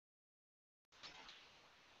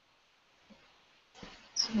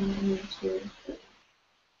So we need to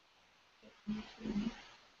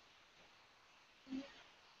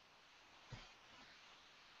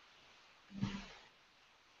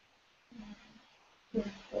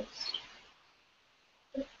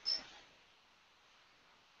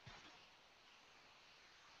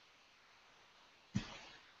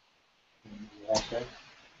Okay.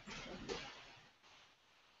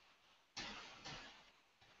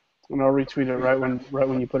 And I'll retweet it right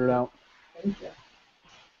when you put it out. Thank you.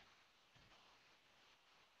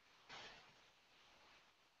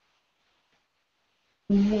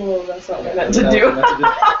 Whoa, that's not what I meant to do.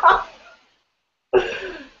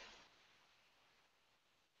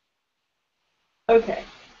 Okay.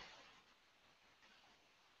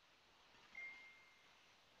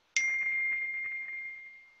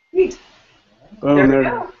 Neat. Boom, There we there.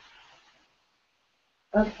 go.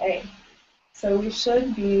 Okay. So we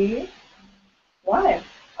should be live.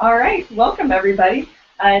 All right. Welcome, everybody.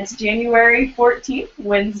 It's January 14th,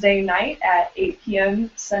 Wednesday night at 8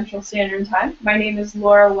 p.m. Central Standard Time. My name is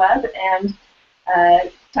Laura Webb, and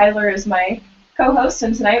Tyler is my co-host,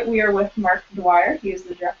 and tonight we are with Mark Dwyer. He is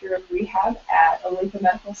the Director of Rehab at Olathe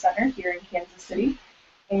Medical Center here in Kansas City,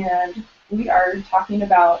 and we are talking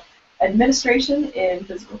about administration in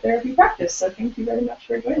physical therapy practice. So thank you very much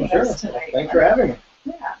for joining us tonight. Thanks for having me.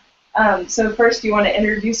 Yeah. So first, you want to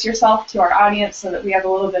introduce yourself to our audience so that we have a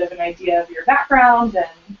little bit of an idea of your background and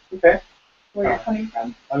where you're coming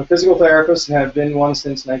from. I'm a physical therapist and have been one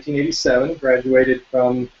since 1987. Graduated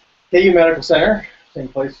from KU Medical Center, same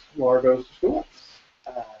place Laura goes to school.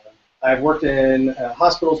 I've worked in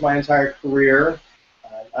hospitals my entire career.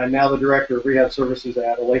 I'm now the Director of Rehab Services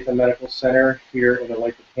at Olathe Medical Center here in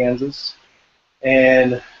Olathe, Kansas.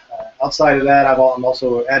 And outside of that, I'm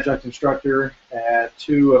also an adjunct instructor at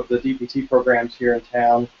 2 of the DPT programs here in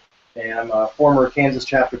town. And I'm a former Kansas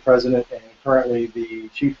chapter president and currently the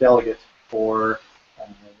chief delegate for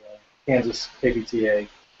the Kansas KBTA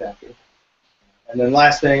chapter. And then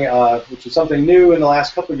last thing, which is something new in the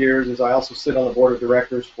last couple of years, is I also sit on the board of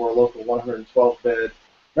directors for a local 112-bed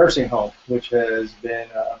nursing home, which has been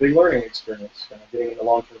a big learning experience, getting into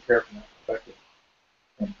long-term care from that perspective.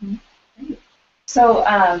 Mm-hmm. So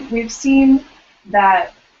we've seen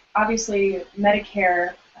that obviously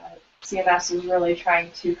Medicare, CMS is really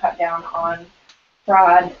trying to cut down on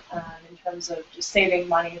fraud in terms of just saving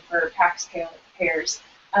money for taxpayers.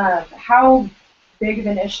 How big of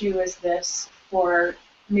an issue is this for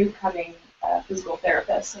new-coming physical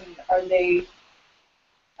therapists, and are they,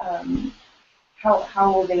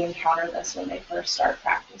 how will they encounter this when they first start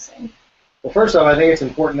practicing? Well, first off, I think it's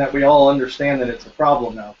important that we all understand that it's a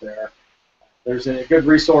problem out there. There's a good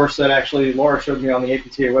resource that actually Laura showed me on the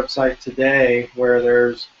APTA website today, where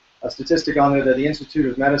there's a statistic on there that the Institute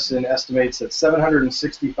of Medicine estimates that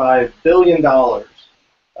 $765 billion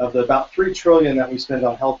of the about $3 trillion that we spend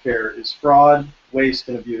on healthcare is fraud, waste,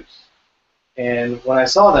 and abuse. And when I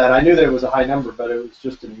saw that, I knew that it was a high number, but it was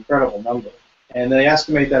just an incredible number. And they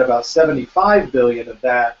estimate that about $75 billion of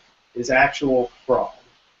that is actual fraud.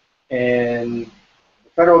 And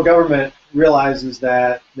the federal government realizes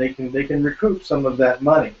that they can recoup some of that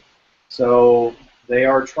money. So they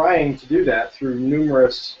are trying to do that through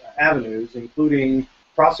numerous avenues, including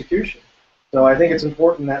prosecution. So I think it's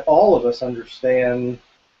important that all of us understand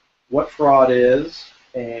what fraud is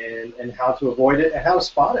and how to avoid it and how to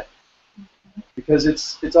spot it. Because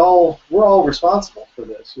we're all responsible for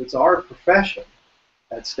this. It's our profession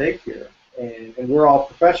at stake here, and we're all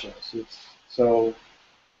professionals. So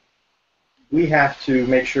we have to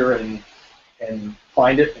make sure and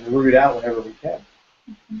find it and root it out whenever we can.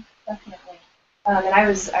 Mm-hmm, definitely. And I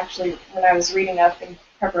was actually, when I was reading up in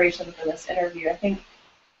preparation for this interview, I think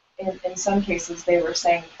in some cases they were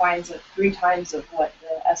saying fines of 3 times of what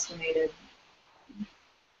the estimated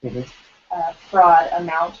fraud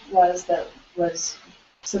amount was that was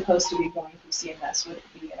supposed to be going through CMS. Would it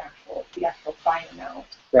be the actual fine amount?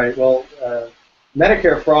 Right. Well,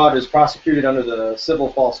 Medicare fraud is prosecuted under the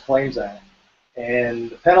Civil False Claims Act, and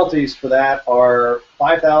the penalties for that are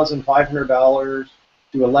 $5,500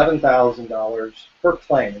 to $11,000 per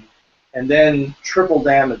claim, and then triple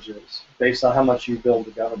damages based on how much you bill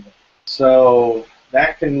the government. So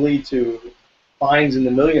that can lead to fines in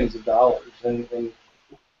the millions of dollars, and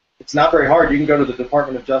it's not very hard. You can go to the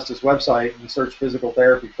Department of Justice website and search physical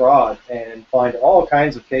therapy fraud and find all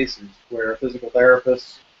kinds of cases where physical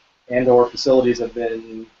therapists and or facilities have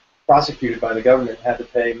been prosecuted by the government and had to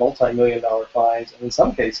pay multi-million-dollar fines, and in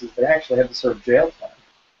some cases they actually had to serve jail time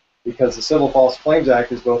because the Civil False Claims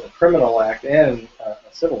Act is both a criminal act and a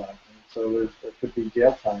civil act, and so there could be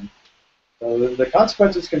jail time. So the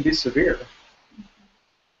consequences can be severe.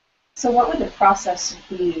 So what would the process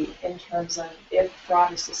be in terms of if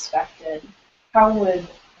fraud is suspected? How would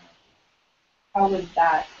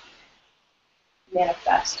that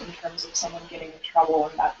manifest in terms of someone getting in trouble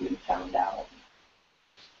and that being found out?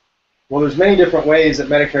 Well, there's many different ways that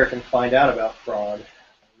Medicare can find out about fraud.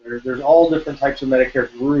 There's all different types of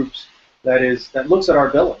Medicare groups that looks at our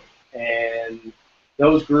billing, and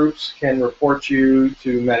those groups can report you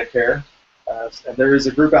to Medicare. And there is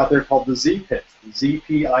a group out there called the ZPIC,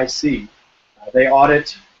 ZPIC. They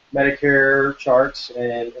audit Medicare charts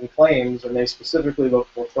and claims, and they specifically look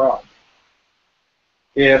for fraud.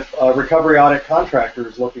 If a recovery audit contractor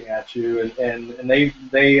is looking at you and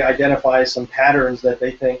they identify some patterns that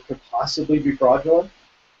they think could possibly be fraudulent,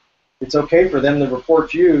 it's okay for them to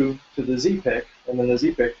report you to the ZPIC, and then the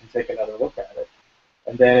ZPIC can take another look at it.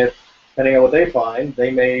 And then, depending on what they find,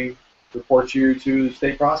 they may report you to the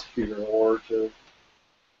state prosecutor or to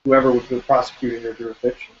whoever would be prosecuting your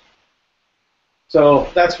jurisdiction. So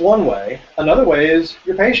that's one way. Another way is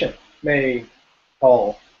your patient may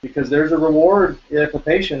call, because there's a reward if a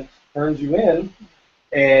patient turns you in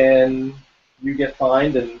and you get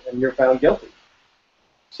fined and you're found guilty.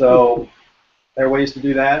 So there are ways to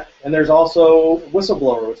do that. And there's also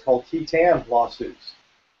whistleblower, what's called TTAM lawsuits,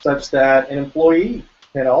 such that an employee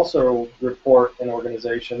can also report an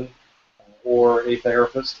organization or a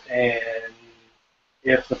therapist, and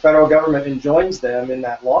if the federal government enjoins them in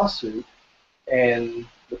that lawsuit and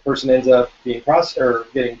the person ends up being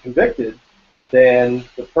getting convicted, then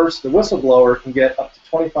the whistleblower can get up to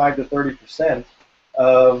 25 to 30%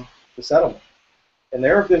 of the settlement. And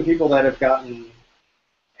there have been people that have gotten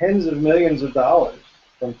tens of millions of dollars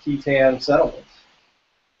from TTAM settlements.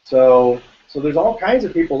 So there's all kinds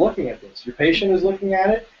of people looking at this. Your patient is looking at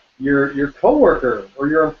it. Your coworker or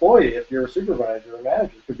your employee, if you're a supervisor or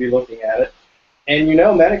manager, could be looking at it. And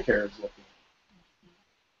Medicare is looking.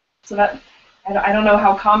 So that, I don't know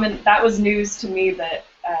how common, that was news to me that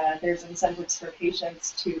there's incentives for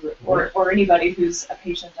patients to, or anybody who's a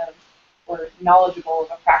patient of, or knowledgeable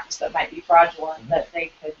of a practice that might be fraudulent, that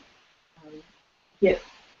they could get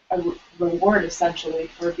a reward essentially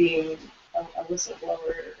for being a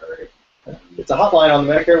whistleblower. It's a hotline on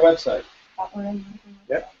the Medicare website. Hotline?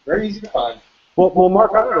 Yeah, very easy to find. Well,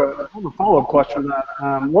 Mark, I have a follow-up question to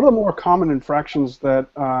that. What are the more common infractions that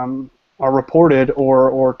are reported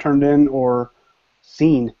or turned in or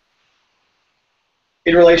seen?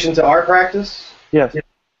 In relation to our practice? Yes.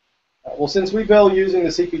 Well, since we bill using the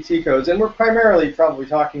CPT codes, and we're primarily probably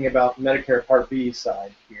talking about Medicare Part B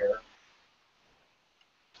side here.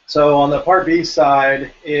 So on the Part B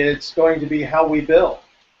side, it's going to be how we bill.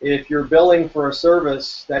 If you're billing for a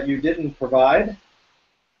service that you didn't provide,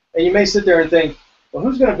 and you may sit there and think, well,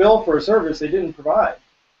 who's going to bill for a service they didn't provide?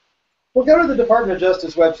 Well, go to the Department of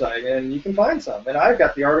Justice website, and you can find some. And I've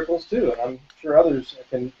got the articles, too, and I'm sure others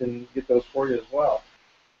can get those for you as well.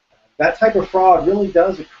 That type of fraud really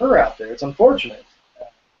does occur out there. It's unfortunate,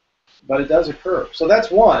 but it does occur. So that's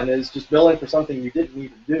one, is just billing for something you didn't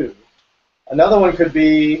need to do. Another one could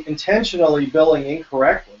be intentionally billing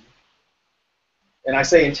incorrectly. And I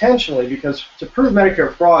say intentionally because to prove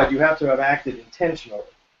Medicare fraud, you have to have acted intentionally.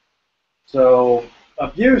 So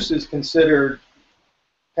abuse is considered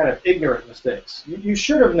kind of ignorant mistakes. You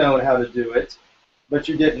should have known how to do it, but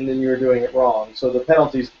you didn't and you were doing it wrong. So the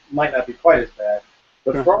penalties might not be quite as bad.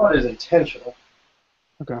 But fraud is intentional.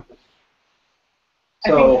 Okay.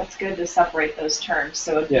 So, I think that's good to separate those terms.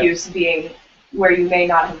 So abuse being where you may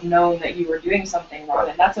not have known that you were doing something wrong.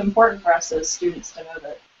 And that's important for us as students to know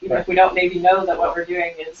that even if we don't maybe know that what we're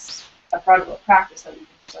doing is a fraudulent practice, that we can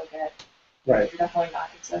still get. You're definitely not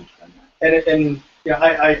exempt from that. And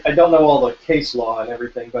I don't know all the case law and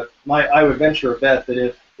everything, but I would venture a bet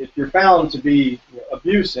that if you're found to be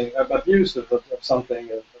abusive of something,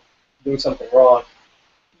 of doing something wrong,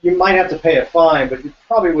 you might have to pay a fine, but you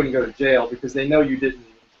probably wouldn't go to jail because they know you didn't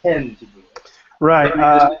intend to do it. Right. You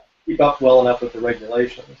just keep up well enough with the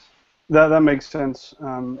regulations. That makes sense.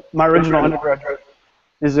 My original undergraduate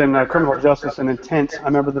is in criminal justice and intent. I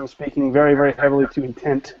remember them speaking very, very heavily to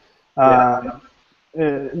intent. Not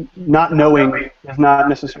knowing is not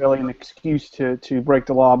necessarily an excuse to break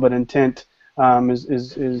the law, but intent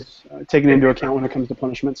is taken into account when it comes to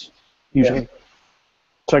punishments, usually.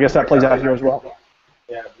 So I guess that plays out here as well.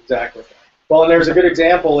 Yeah, exactly. Well, and there's a good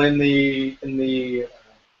example in the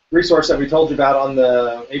resource that we told you about on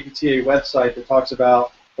the APTA website that talks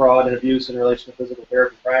about fraud and abuse in relation to physical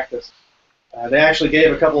therapy practice. They actually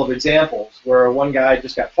gave a couple of examples where one guy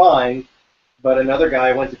just got fined, but another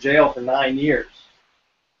guy went to jail for 9 years.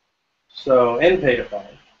 So, and paid a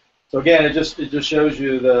fine. So again, it just shows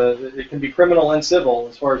you it can be criminal and civil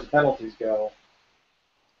as far as the penalties go.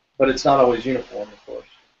 but it's not always uniform, of course.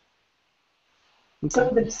 So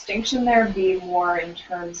would the distinction there be more in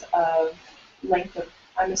terms of length of,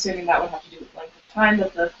 I'm assuming that would have to do with length of time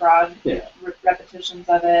that the fraud, repetitions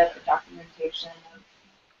of it, or documentation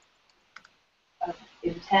of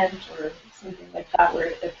intent, or something like that, where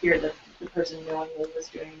it appeared that the person knowingly was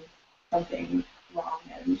doing something wrong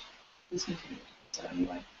and was continuing to do so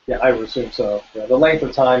anyway? Yeah, I would assume so. Yeah, the length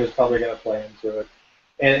of time is probably going to play into it.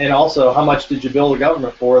 And also, how much did you bill the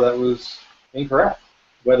government for that was incorrect?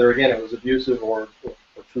 Whether, again, it was abusive or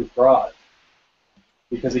true fraud.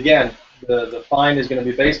 Because, again, the fine is going to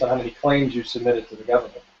be based on how many claims you submitted to the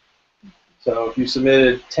government. So if you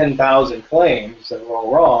submitted 10,000 claims that were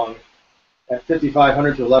all wrong, at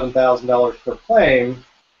 $5,500 to $11,000 per claim,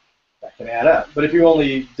 that can add up. But if you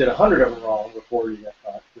only did 100 of them wrong before you got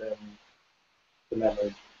caught, then that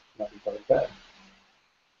would not be quite bad.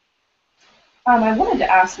 I wanted to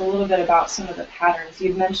ask a little bit about some of the patterns.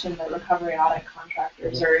 You've mentioned that recovery audit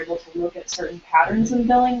contractors are able to look at certain patterns in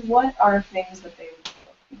billing. What are things that they would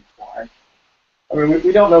be looking for? I mean,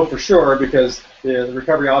 we don't know for sure because the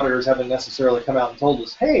recovery auditors haven't necessarily come out and told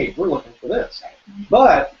us, hey, we're looking for this.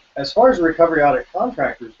 But as far as the recovery audit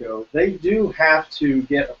contractors go, they do have to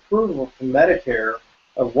get approval from Medicare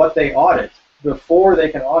of what they audit before they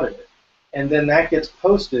can audit it. And then that gets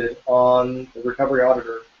posted on the recovery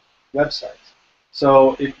auditor website.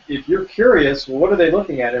 So if you're curious, well, what are they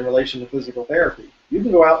looking at in relation to physical therapy? You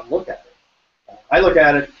can go out and look at it. I look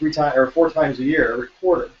at it 4 times a year, every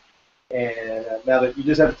quarter. And now that you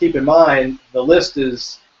just have to keep in mind, the list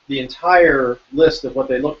is the entire list of what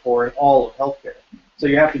they look for in all of healthcare. So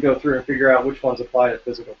you have to go through and figure out which ones apply to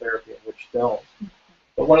physical therapy and which don't.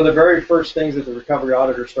 But one of the very first things that the recovery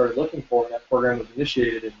auditor started looking for when that program was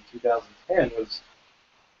initiated in 2010 was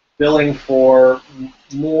billing for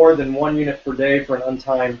more than 1 unit per day for an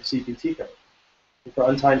untimed CPT code. For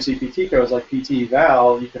untimed CPT codes like PT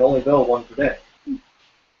eval, you can only bill 1 per day.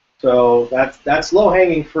 So that's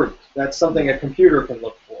low-hanging fruit. That's something a computer can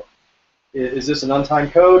look for. Is this an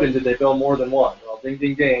untimed code, and did they bill more than 1? Well, ding,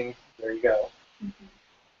 ding, ding, there you go.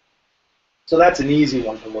 So that's an easy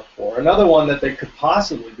one to look for. Another one that they could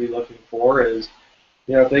possibly be looking for is,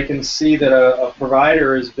 if they can see that a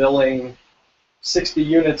provider is billing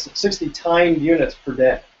 60 timed units per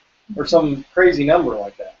day, or some crazy number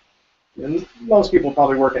like that. And most people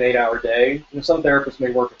probably work an 8-hour day. Some therapists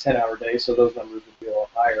may work a 10-hour day, so those numbers would be a lot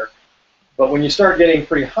higher. But when you start getting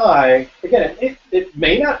pretty high, again, it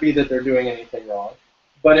may not be that they're doing anything wrong,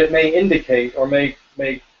 but it may indicate or make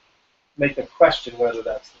them question whether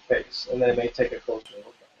that's the case, and they may take a closer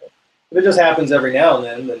look at it. If it just happens every now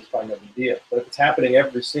and then it's probably no big deal. But if it's happening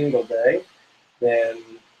every single day, then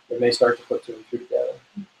they may start to put 2 and 2 together.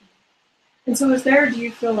 And so do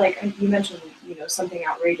you feel like, you mentioned, something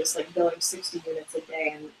outrageous like billing 60 units a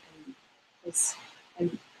day, and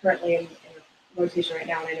I'm currently in a rotation right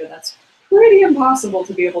now, and I know that's pretty impossible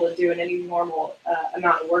to be able to do in any normal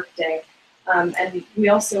amount of work day. And we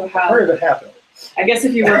also have... I've heard of it happening. I guess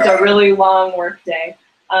if you worked a really long work day.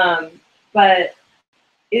 But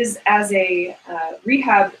is as a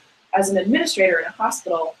rehab, as an administrator in a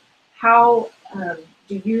hospital, what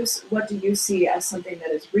do you see as something that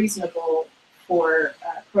is reasonable for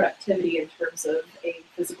productivity in terms of a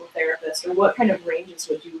physical therapist, or what kind of ranges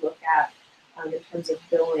would you look at in terms of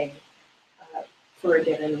billing for a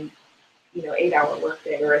given 8-hour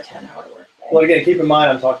workday or a 10-hour workday? Well, again, keep in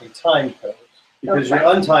mind I'm talking time codes, because your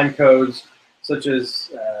untimed codes, such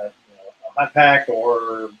as a hot pack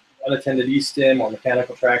or unattended e-stim or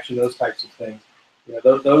mechanical traction, those types of things,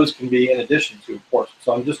 those can be in addition to, of course.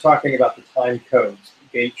 So I'm just talking about the time codes: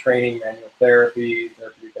 gait training, manual therapy,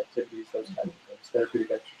 therapeutic activities, those kinds of things,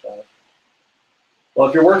 therapeutic exercise. Well,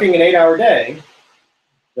 if you're working an 8-hour day,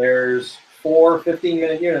 there's 4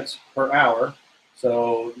 15-minute units per hour.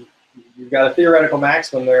 So you've got a theoretical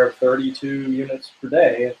maximum there of 32 units per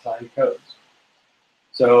day at time codes.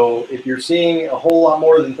 So if you're seeing a whole lot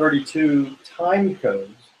more than 32 time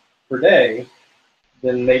codes per day,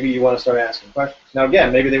 then maybe you want to start asking questions. Now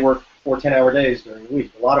again, maybe they work 4 10-hour days during the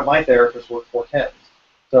week. A lot of my therapists work 4 10s.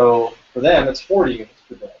 So for them, it's 40 units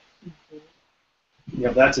per day.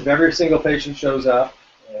 That's if every single patient shows up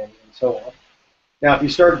and so on. Now, if you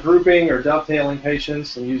start grouping or dovetailing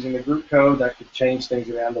patients and using the group code, that could change things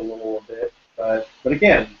around a little bit. But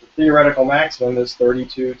again, the theoretical maximum is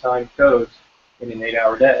 32 time codes in an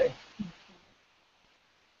 8-hour day.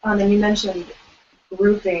 And you mentioned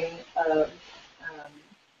grouping of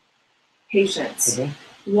patients.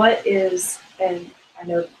 What is, and I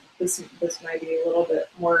know this might be a little bit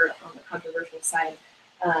more on the controversial side,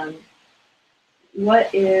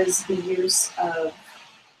 what is the use of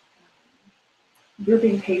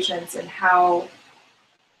grouping patients and how,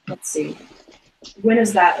 let's see, when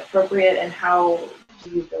is that appropriate and how do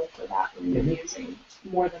you bill for that when you're using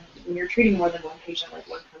when you're treating more than one patient, like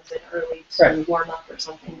one comes in early to warm up or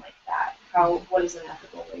something like that? What is an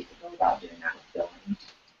ethical way to go about doing that with billing?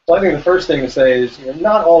 Well, I think the first thing to say is,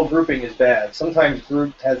 not all grouping is bad. Sometimes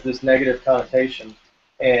group has this negative connotation,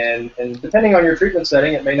 and depending on your treatment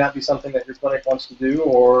setting, it may not be something that your clinic wants to do,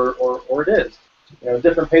 or it is.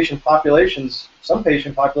 Different patient populations, some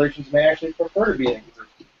patient populations may actually prefer to be in a group.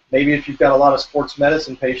 Maybe if you've got a lot of sports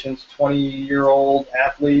medicine patients, 20-year-old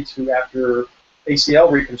athletes who after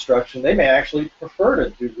ACL reconstruction, they may actually prefer to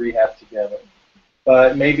do rehab together.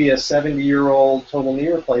 But maybe a 70-year-old total knee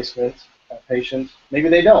replacement patient, maybe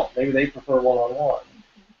they don't. Maybe they prefer one-on-one.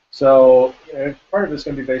 So part of it's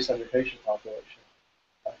going to be based on your patient population.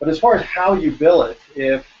 But as far as how you bill it,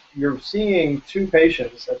 if you're seeing two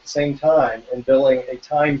patients at the same time and billing a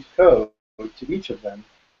timed code to each of them,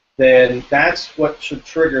 then that's what should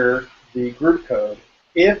trigger the group code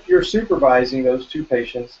if you're supervising those two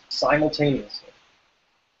patients simultaneously.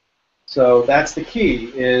 So that's the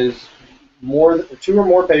key, is two or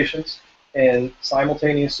more patients and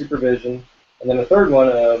simultaneous supervision, and then a third one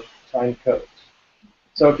of timed codes.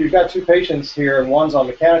 So if you've got two patients here and one's on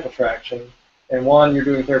mechanical traction and one you're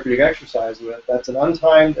doing therapeutic exercise with, that's an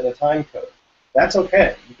untimed and a timed code. That's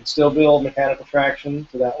okay. You can still build mechanical traction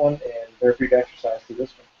to that one and therapeutic exercise to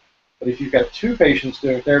this one. But if you've got two patients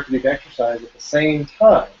doing therapeutic exercise at the same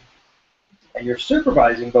time, and you're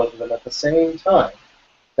supervising both of them at the same time,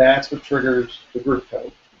 that's what triggers the group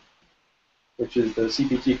code, which is the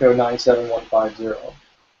CPT code 97150.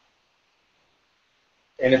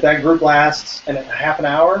 And if that group lasts a half an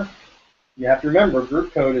hour, you have to remember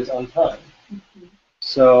group code is untimed.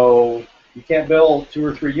 So you can't bill 2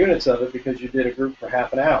 or 3 units of it because you did a group for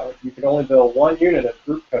half an hour. You can only bill 1 unit of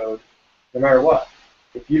group code no matter what.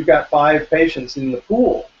 If you've got 5 patients in the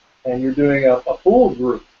pool and you're doing a pool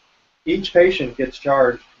group, each patient gets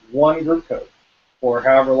charged 1 group code for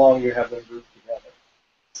however long you have them grouped together.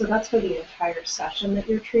 So that's for the entire session that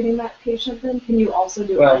you're treating that patient then? Can you also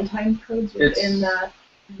do untimed codes within that?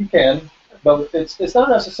 You can, but it's not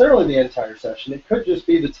necessarily the entire session. It could just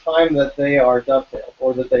be the time that they are dovetailed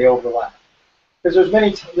or that they overlap. Because there's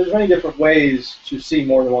many different ways to see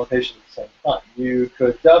more than one patient at the same time. You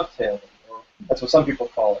could dovetail them, or that's what some people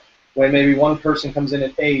call it. When maybe one person comes in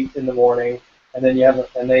at 8 in the morning, and then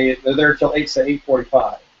they're there till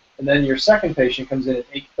 8:45, and then your second patient comes in at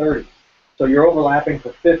 8:30. So you're overlapping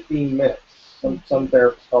for 15 minutes. Some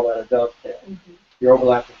therapists call that a dovetail. You're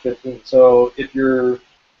overlapping for 15. So if you're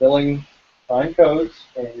billing time codes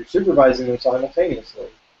and you're supervising them simultaneously,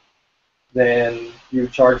 then you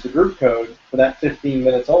charge the group code for that 15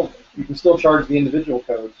 minutes only. You can still charge the individual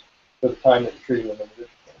codes for the time that you're treating them individually.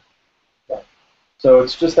 Right. So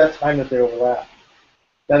it's just that time that they overlap.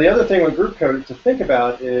 Now the other thing with group code to think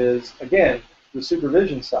about is, again, the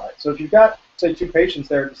supervision side. So if you've got, say, 2 patients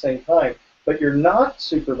there at the same time, but you're not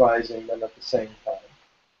supervising them at the same time,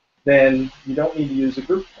 then you don't need to use a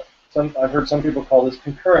group code. I've heard some people call this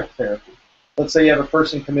concurrent therapy. Let's say you have a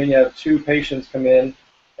person come in, you have 2 patients come in,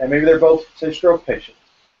 and maybe they're both, say, stroke patients,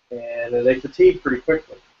 and they fatigue pretty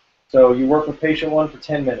quickly. So you work with patient 1 for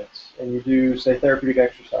 10 minutes, and you do, say, therapeutic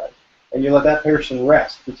exercise, and you let that person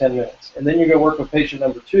rest for 10 minutes. And then you go work with patient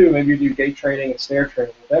number 2, maybe you do gait training and stair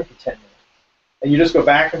training with them for 10 minutes. And you just go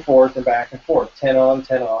back and forth and back and forth, 10 on,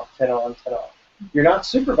 10 off, 10 on, 10 off. You're not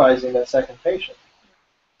supervising that second patient.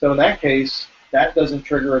 So in that case, that doesn't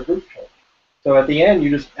trigger a group code. So at the end, you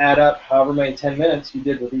just add up however many 10 minutes you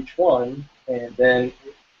did with each one, and then,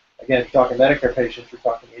 again, if you're talking Medicare patients, you're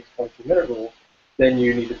talking 8.2 minute rule, then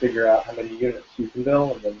you need to figure out how many units you can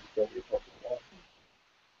bill, and then you bill the appropriate one.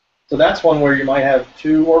 So that's one where you might have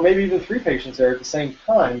 2 or maybe even 3 patients there at the same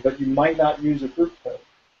time, but you might not use a group code.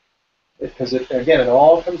 Because, again, it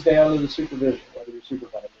all comes down to the supervision, whether you're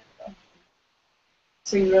supervising or not.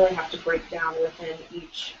 So you really have to break down within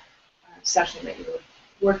each session that you're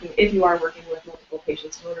working, if you are working with multiple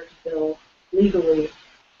patients, in order to bill legally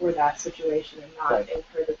for that situation and not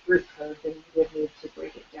incur the group code, then you would need to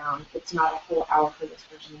break it down. It's not a whole hour for this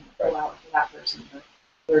person and a whole hour for that person, but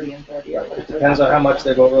 30 and 30 or whatever. It depends on how much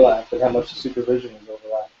they've overlapped and how much the supervision is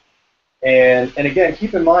overlapped. And again,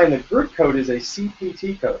 keep in mind the group code is a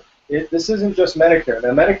CPT code. This isn't just Medicare.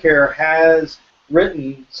 Now, Medicare has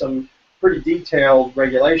written some pretty detailed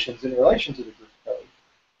regulations in relation to the group code.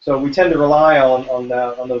 So we tend to rely on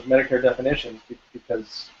those Medicare definitions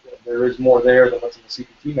because there is more there than what's in the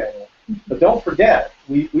CPT manual. But don't forget,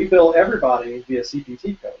 we bill everybody via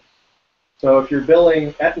CPT code. So if you're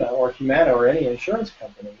billing Aetna or Humana or any insurance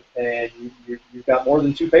company, and you've got more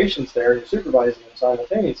than 2 patients there and you're supervising them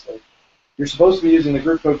simultaneously, you're supposed to be using the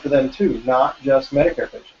group code for them too, not just Medicare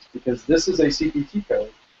patients, because this is a CPT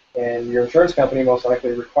code, and your insurance company most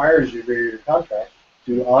likely requires you via your contract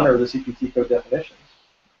to honor the CPT code definitions.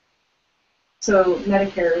 So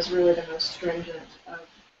Medicare is really the most stringent of,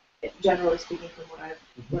 generally speaking, from what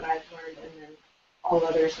I've learned, and then all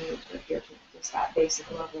others need to adhere to just that basic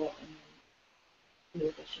level and then the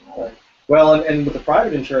additional. Right. Well, and with the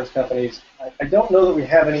private insurance companies, I don't know that we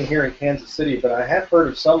have any here in Kansas City, but I have heard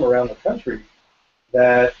of some around the country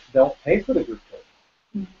that don't pay for the group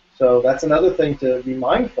code. So that's another thing to be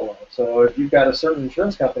mindful of. So if you've got a certain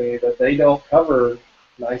insurance company that they don't cover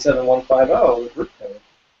 97150, the group code,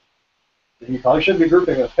 then you probably shouldn't be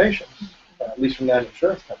grouping those patients, at least from that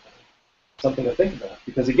insurance company. Something to think about.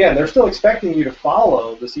 Because again, they're still expecting you to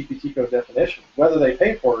follow the CPT code definition. Whether they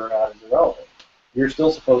pay for it or not is irrelevant. You're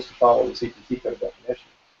still supposed to follow the CPT code definition.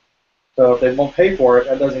 So if they won't pay for it,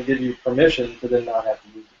 that doesn't give you permission to then not have to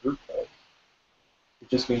use the group code. It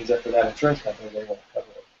just means that for that insurance company, they won't cover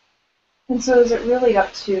it. And so is it really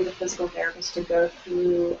up to the physical therapist to go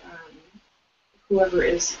through whoever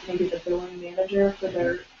is maybe the billing manager for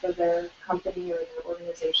their company or their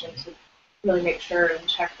organization to really make sure and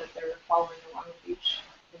check that they're following along with each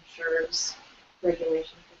insurer's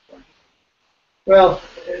regulations beforehand? Well,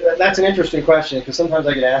 that's an interesting question, because sometimes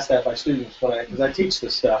I get asked that by students because I teach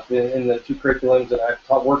this stuff in the 2 curriculums, and I've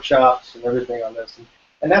taught workshops and everything on this.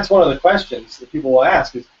 And that's one of the questions that people will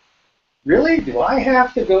ask is, really, do I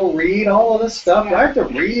have to go read all of this stuff? Do I have to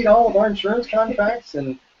read all of our insurance contracts?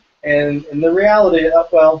 And the reality,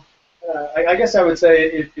 I guess I would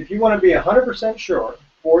say if you want to be 100% sure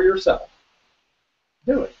for yourself,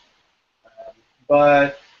 do it.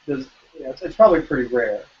 But it's probably pretty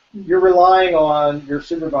rare. You're relying on your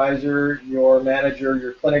supervisor, your manager,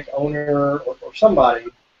 your clinic owner, or somebody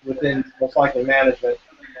within most likely management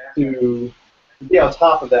to be on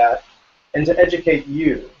top of that and to educate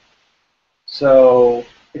you. So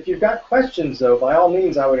if you've got questions, though, by all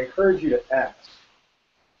means, I would encourage you to ask.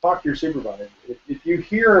 Talk to your supervisor. If you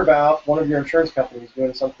hear about one of your insurance companies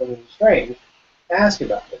doing something strange, ask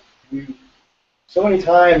about it. So many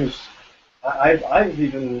times, I've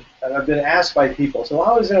been asked by people. So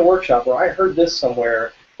I was in a workshop where I heard this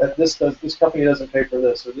somewhere that this company doesn't pay for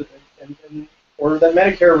this, or that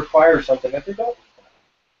Medicare requires something that they don't require.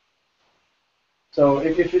 So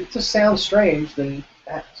if it just sounds strange, then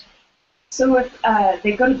ask. So if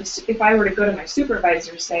if I were to go to my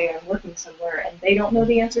supervisor, say I'm working somewhere, and they don't know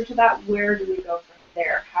the answer to that, where do we go from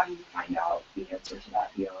there? How do you find out the answer to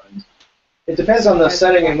that beyond? It depends on the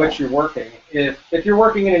setting in which you're working. If you're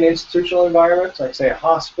working in an institutional environment, like say a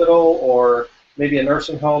hospital or maybe a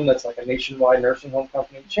nursing home that's like a nationwide nursing home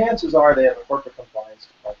company, chances are they have a corporate compliance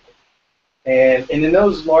department. And in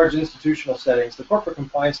those large institutional settings, the corporate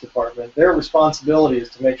compliance department, their responsibility is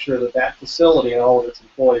to make sure that that facility and all of its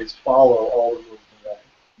employees follow all the rules and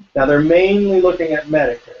regs. Now, they're mainly looking at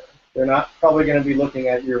Medicare. They're not probably going to be looking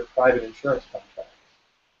at your private insurance contract.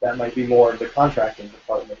 That might be more of the contracting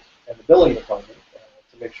department and the billing department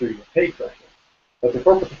to make sure you get paid correctly. But the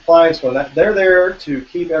corporate compliance one, they're there to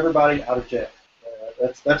keep everybody out of jail.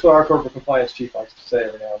 That's what our corporate compliance chief likes to say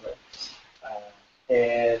every now and then.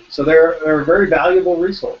 And so they're a very valuable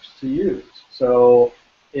resource to use. So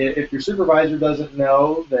if your supervisor doesn't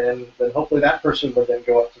know, then hopefully that person would then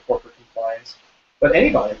go up to corporate compliance. But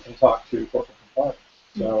anybody can talk to corporate compliance.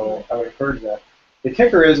 So I would encourage that. The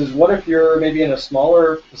kicker is what if you're maybe in a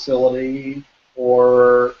smaller facility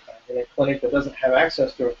or in a clinic that doesn't have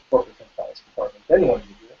access to a corporate compliance department? Then what do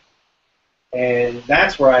you do? And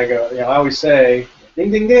that's where I go. I always say,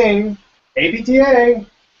 ding, ding, ding, APTA.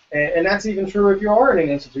 And that's even true if you are in an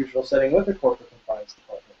institutional setting with a corporate compliance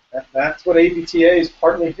department. That's what APTA is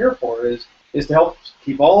partly here for, is to help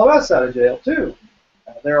keep all of us out of jail, too.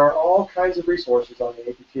 There are all kinds of resources on the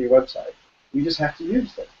APTA website. We just have to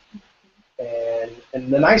use them.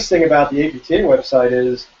 And the nice thing about the APTA website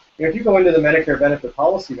is, if you go into the Medicare Benefit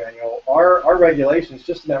Policy Manual, our regulations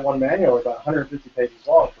just in that one manual are about 150 pages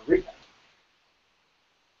long for rehab.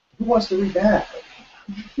 Who wants to read that?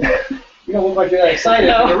 You don't look like you're that excited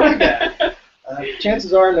to read that.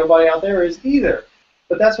 Chances are nobody out there is either.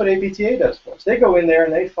 But that's what APTA does for us. They go in there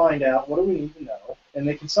and they find out what do we need to know, and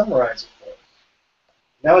they can summarize it for us.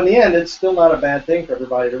 Now, in the end, it's still not a bad thing for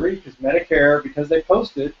everybody to read, because Medicare, because they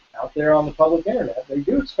post it out there on the public internet, they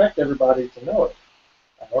do expect everybody to know it,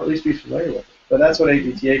 or at least be familiar with it. But that's what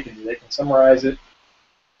APTA can do. They can summarize it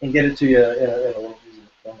and get it to you in a little easier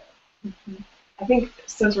format. I think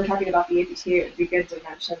since we're talking about the APTA, it would be good to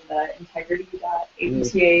mention the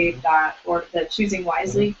integrity.apta.org, the Choosing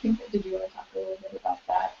Wisely. Did you want to talk a little bit about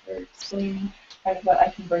that or explain kind of what I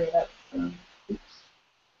can bring it up from?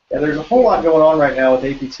 Yeah, there's a whole lot going on right now with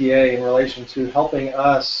APTA in relation to helping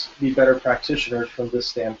us be better practitioners from this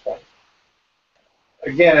standpoint.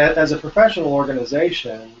 Again, as a professional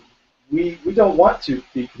organization, we don't want to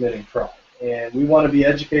be committing fraud, and we want to be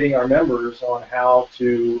educating our members on how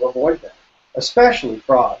to avoid that, especially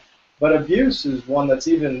fraud. But abuse is one that's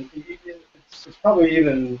it's probably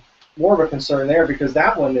even more of a concern there, because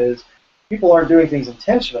that one is people aren't doing things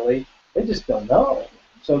intentionally, they just don't know.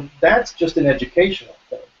 So that's just an educational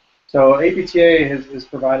thing. So APTA has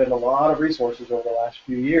provided a lot of resources over the last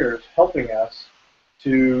few years helping us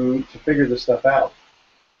to figure this stuff out.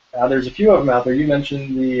 There's a few of them out there. You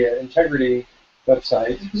mentioned the Integrity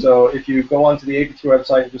website. Mm-hmm. So if you go onto the APTA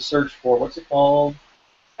website and just search for, what's it called?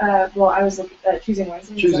 Well, I was looking at Choosing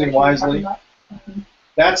Wisely. Choosing Wisely. Mm-hmm.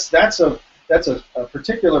 That's a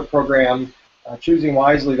particular program, Choosing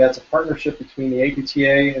Wisely. That's a partnership between the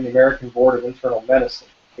APTA and the American Board of Internal Medicine,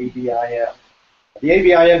 ABIM. The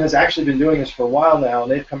ABIM has actually been doing this for a while now,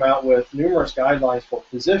 and they've come out with numerous guidelines for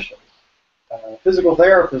physicians. Physical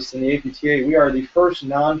therapists in the APTA, we are the first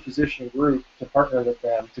non-physician group to partner with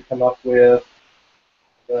them to come up with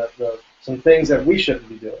some things that we shouldn't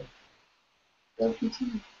be doing.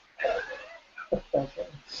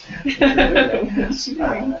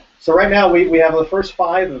 So right now we have the first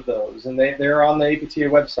 5 of those, and they're on the APTA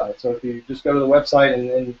website. So if you just go to the website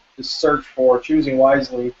and just search for Choosing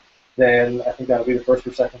Wisely, then I think that'll be the first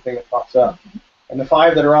or second thing that pops up. Mm-hmm. And the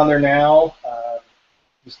 5 that are on there now,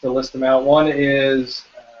 just to list them out, one is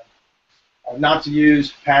not to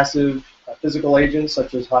use passive physical agents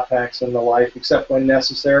such as hot packs and the like, except when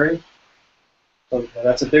necessary. So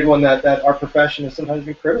that's a big one that our profession has sometimes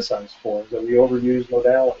been criticized for, is that we overuse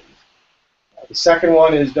modalities. The second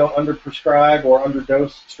one is don't underprescribe or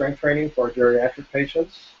underdose strength training for our geriatric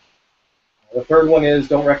patients. The third one is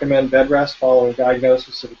don't recommend bed rest following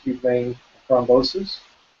diagnosis of acute vein thrombosis.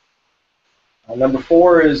 Number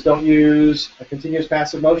 4 is don't use continuous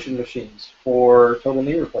passive motion machines for total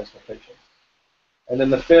knee replacement patients. And then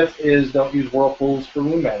the 5th is don't use whirlpools for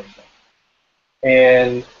wound management.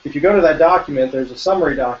 And if you go to that document, there's a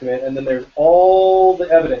summary document, and then there's all the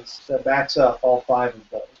evidence that backs up all 5 of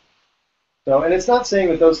those. So, and it's not saying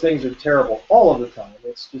that those things are terrible all of the time.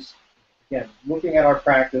 It's just, again, looking at our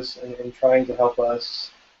practice and trying to help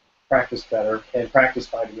us practice better and practice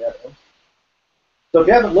by the evidence. So if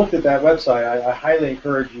you haven't looked at that website, I highly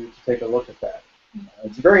encourage you to take a look at that.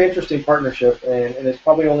 It's a very interesting partnership, and it's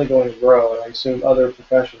probably only going to grow, and I assume other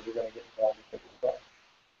professions are going to get involved with it as well.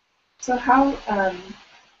 So how, and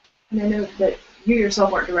I know that you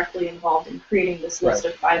yourself weren't directly involved in creating this list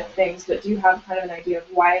of 5 things, but do you have kind of an idea of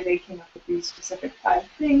why they came up with these specific 5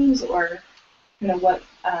 things, or kind of what,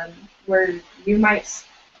 where you might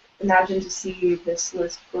imagine to see this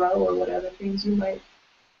list grow, or what other things you might?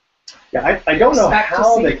 Yeah, I don't know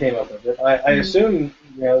how they came up with it. I assume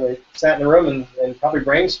they sat in the room and probably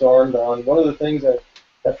brainstormed on what are the things that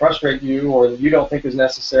frustrate you or that you don't think is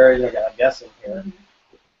necessary. I'm guessing here. Mm-hmm.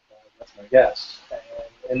 That's my guess.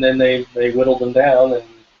 And then they whittled them down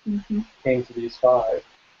and came to these 5.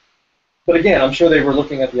 But again, I'm sure they were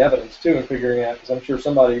looking at the evidence too and figuring out, because I'm sure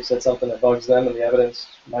somebody said something that bugs them, and the evidence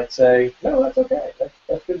might say, no, that's okay.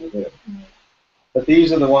 That's good to do. Mm-hmm. But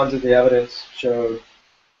these are the ones that the evidence showed.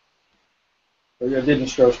 It didn't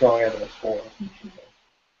show strong evidence for. Mm-hmm.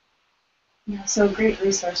 Yeah, so great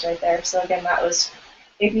resource right there. So again, that was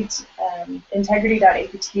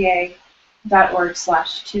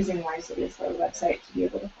integrity.apta.org/choosingwisely is the website to be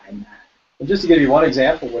able to find that. And just to give you one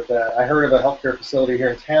example with that, I heard of a healthcare facility here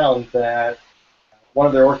in town that one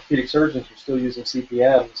of their orthopedic surgeons was still using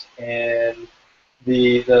CPMs, and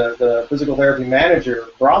the physical therapy manager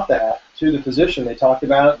brought that to the physician. They talked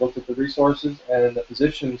about it, looked at the resources, and the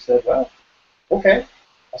physician said, well, okay,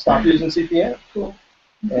 I'll stop using CPM. Cool.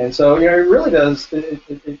 And so, it really does,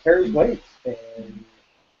 it carries weight, and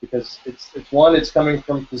because it's coming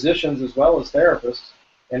from physicians as well as therapists,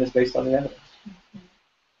 and it's based on the evidence.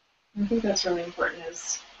 I think that's really important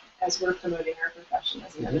as we're promoting our profession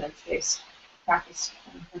as an evidence-based practice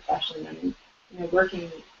profession, and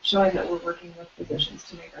showing that we're working with physicians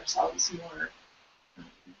to make ourselves more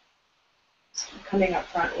coming up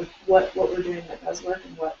front with what we're doing that does work,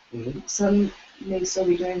 and what some may still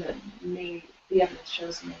be doing that the evidence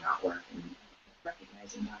shows may not work, and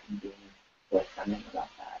recognizing that and being forthcoming about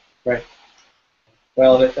that. Right.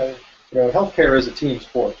 Well, healthcare is a team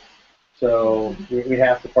sport, so we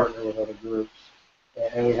have to partner with other groups,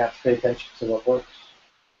 and we have to pay attention to what works.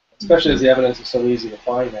 especially as the evidence is so easy to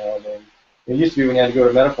find now. I mean, it used to be when you had to go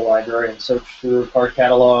to a medical library and search through card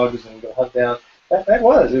catalogs and go hunt down. It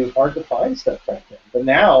was hard to find stuff back then. But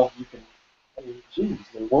now you can, I mean, geez,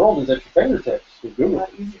 the world is at your fingertips with Google.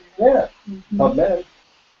 Yeah, PubMed.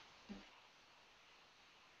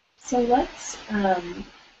 So let's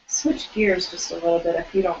switch gears just a little bit,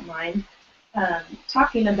 if you don't mind,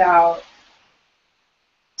 talking about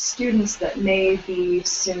students that may be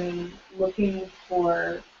soon looking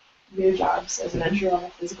for new jobs as an entry-level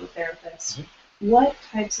physical therapist. What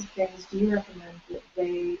types of things do you recommend that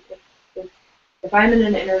they, if I'm in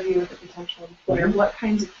an interview with a potential employer, what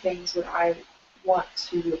kinds of things would I want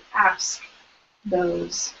to ask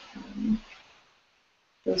those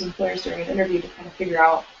employers during an interview to kind of figure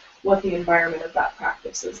out what the environment of that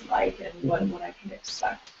practice is like and what I can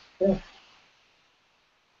expect?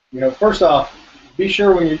 Yeah. First off, be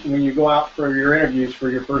sure when you go out for your interviews for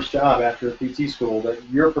your first job after a PT school that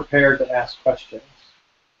you're prepared to ask questions,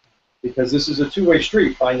 because this is a two-way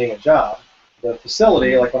street finding a job. The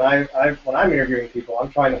facility, like when I'm interviewing people,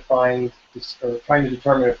 I'm trying to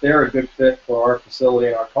determine if they're a good fit for our facility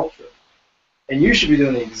and our culture. And you should be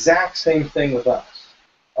doing the exact same thing with us.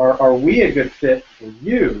 Are we a good fit for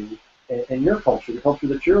you and your culture, the culture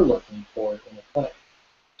that you're looking for in the clinic?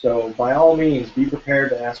 So by all means, be prepared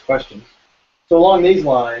to ask questions. So along these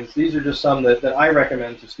lines, these are just some that I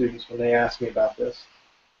recommend to students when they ask me about this.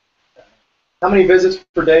 How many visits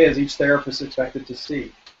per day is each therapist expected to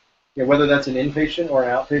see? Whether that's an inpatient or an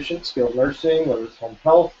outpatient, skilled nursing, whether it's home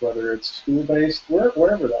health, whether it's school-based,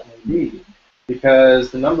 wherever that may be. Because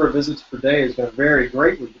the number of visits per day is going to vary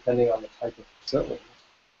greatly depending on the type of facility.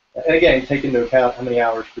 And again, take into account how many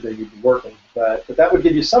hours per day you'd be working. But that would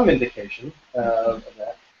give you some indication of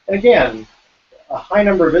that. And again, a high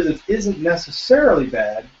number of visits isn't necessarily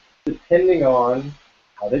bad depending on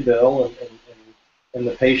how they bill and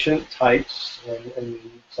the patient types and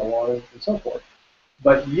so on and so forth.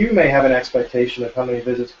 But you may have an expectation of how many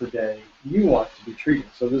visits per day you want to be treated.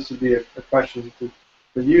 So this would be a question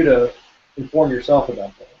for you to inform yourself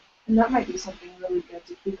about that. And that might be something really good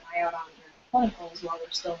to keep an eye out on during clinicals while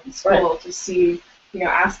they're still in school, to see,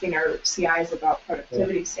 asking our CIs about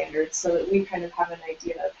productivity standards so that we kind of have an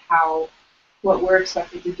idea of what we're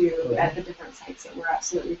expected to do at the different sites that we're at,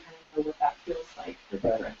 so that we kind of know what that feels like for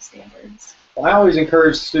different standards. Well, I always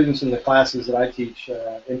encourage students in the classes that I teach.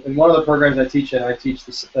 In one of the programs I teach in, I teach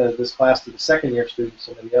this class to the second-year students,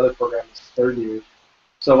 and then the other program is third year.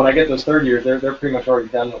 So when I get those third years, they're pretty much already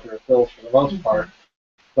done with their affiliations for the most part.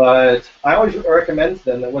 But I always recommend to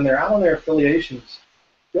them that when they're out on their affiliations,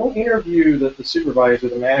 don't interview the supervisor,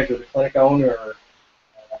 the manager, the clinic owner, or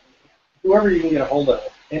whoever you can get a hold of,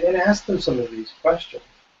 and ask them some of these questions.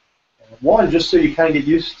 One, just so you kind of get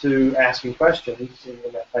used to asking questions in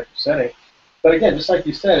that type of setting. But again, just like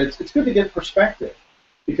you said, it's good to get perspective,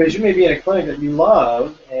 because you may be in a clinic that you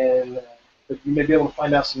love, but you may be able to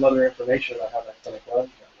find out some other information about how that clinic runs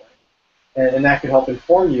that way. And that could help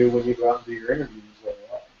inform you when you go out and do your interviews later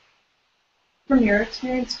on. From your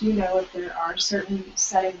experience, do you know if there are certain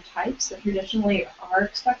setting types that traditionally are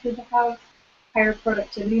expected to have higher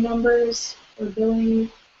productivity numbers or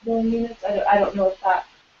billing units? I don't know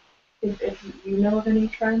if you know of any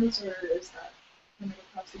trends, or is that kind of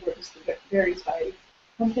across the board, just varies by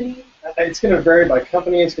company? It's going to vary by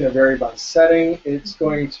company. It's going to vary by setting. It's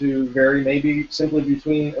going to vary maybe simply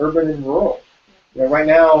between urban and rural. Right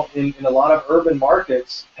now, in a lot of urban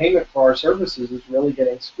markets, payment for our services is really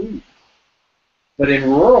getting squeezed. But in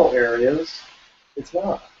rural areas, it's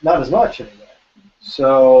not as much anyway.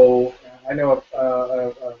 So I know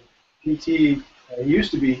a PT, he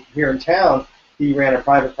used to be here in town. He ran a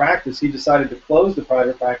private practice. He decided to close the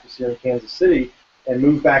private practice here in Kansas City and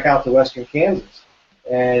move back out to western Kansas.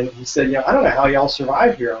 And he said, I don't know how y'all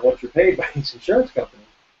survive here on what you're paid by these insurance companies.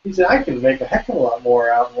 He said, I can make a heck of a lot more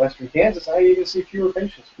out in western Kansas. I even see fewer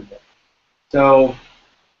patients per day. So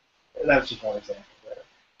that's just one example there.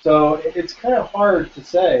 So it's kind of hard to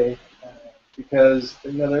say because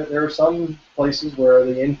there are some places where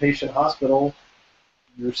the inpatient hospital,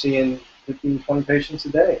 you're seeing 15, 20 patients a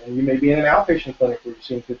day. And you may be in an outpatient clinic where you're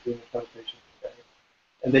seeing 15 to 20 patients a day.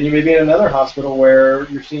 And then you may be in another hospital where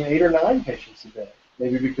you're seeing 8 or 9 patients a day.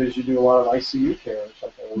 Maybe because you do a lot of ICU care or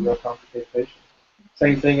something, or real complicated patients.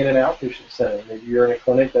 Same thing in an outpatient setting. Maybe you're in a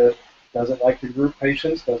clinic that doesn't like to group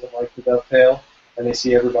patients, doesn't like to dovetail, and they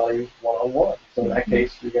see everybody one-on-one. So in that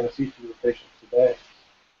case, you're going to see fewer patients a day.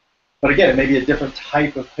 But again, it may be a different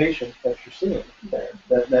type of patient that you're seeing there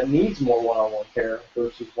that needs more one-on-one care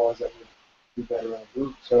versus ones that would do better in a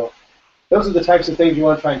group. So those are the types of things you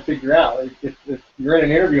want to try and figure out. If you're in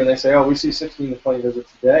an interview and they say, oh, we see 16 to 20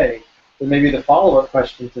 visits a day, then maybe the follow-up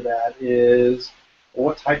question to that is, well,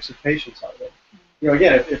 what types of patients are they? You know,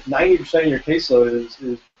 again, if 90% of your caseload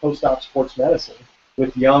is post-op sports medicine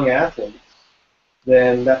with young athletes,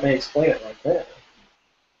 then that may explain it right there.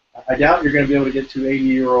 I doubt you're going to be able to get to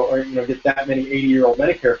 80-year-old, or get that many 80-year-old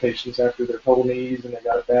Medicare patients after their total knees and they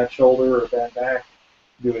got a bad shoulder or a bad back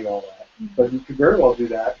doing all that. But you could very well do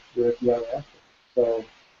that with young athletes. So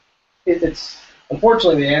it's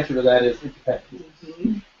unfortunately the answer to that is it depends.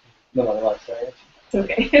 No matter what I say. It's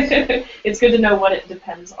okay. It's good to know what it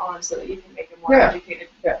depends on so that you can make a more educated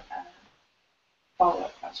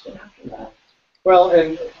follow-up question after that. Well,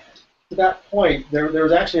 and to that point, there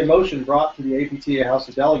was actually a motion brought to the APTA House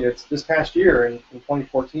of Delegates this past year in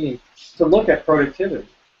 2014 to look at productivity.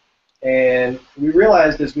 And we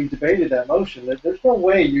realized as we debated that motion that there's no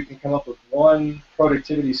way you can come up with one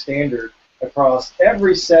productivity standard across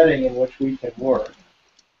every setting in which we can work,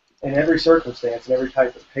 in every circumstance, and every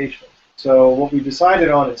type of patient. So what we decided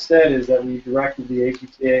on instead is that we directed the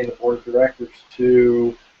APTA and the Board of Directors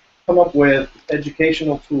to come up with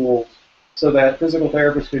educational tools so that physical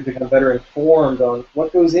therapists could become better informed on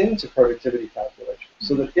what goes into productivity calculations.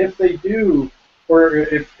 So that if they do, or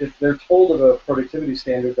if they're told of a productivity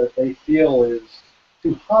standard that they feel is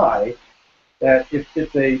too high, that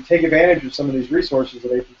if they take advantage of some of these resources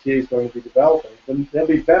that APTA is going to be developing, then they'll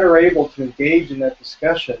be better able to engage in that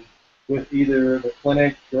discussion with either the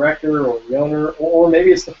clinic director or the owner, or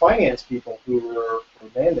maybe it's the finance people who are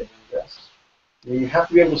mandating this. You have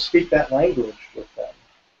to be able to speak that language with them.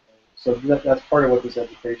 So that's part of what this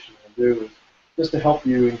education will do, is just to help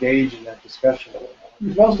you engage in that discussion a little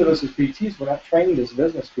more. Most of us as PTs, we're not trained as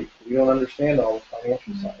business people. We don't understand all the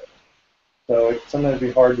financial side of it. So it sometimes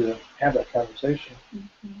be hard to have that conversation.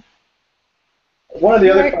 One of the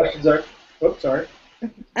other questions are, oops, sorry.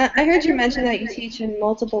 I heard you mention that you teach in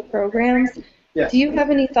multiple programs. Yes. Do you have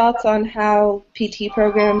any thoughts on how PT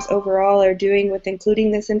programs overall are doing with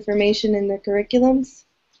including this information in their curriculums?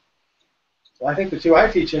 Well, I think the two I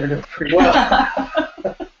teach in are doing pretty well.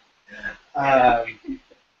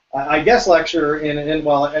 I guest lecture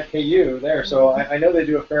at KU there, so I know they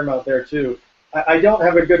do a fair amount there too. I don't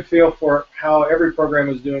have a good feel for how every program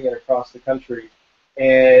is doing it across the country.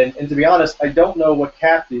 And to be honest, I don't know what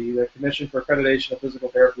CAPTE, the Commission for Accreditation of Physical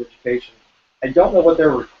Therapy Education, I don't know what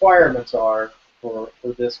their requirements are for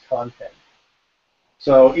this content.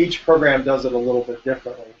 So each program does it a little bit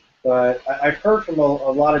differently. But I've heard from a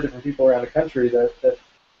lot of different people around the country that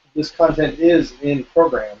this content is in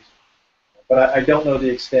programs, but I don't know the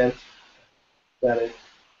extent that it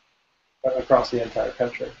across the entire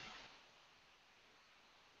country.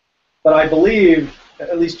 But I believe,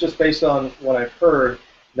 at least just based on what I've heard,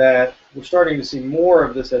 that we're starting to see more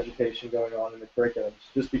of this education going on in the curriculums,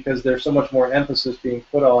 just because there's so much more emphasis being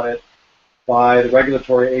put on it by the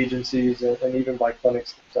regulatory agencies and even by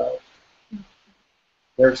clinics themselves.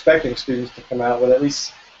 They're expecting students to come out with at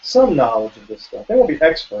least some knowledge of this stuff. They won't be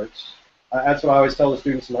experts. That's what I always tell the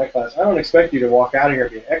students in my class. I don't expect you to walk out of here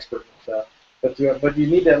and be an expert in stuff, but you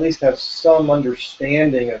need to at least have some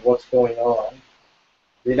understanding of what's going on.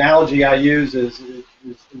 The analogy I use is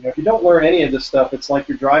if you don't learn any of this stuff, it's like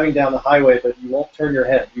you're driving down the highway, but you won't turn your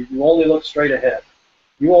head. You only look straight ahead.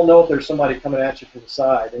 You won't know if there's somebody coming at you from the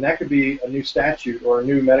side, and that could be a new statute or a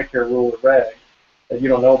new Medicare rule or reg that you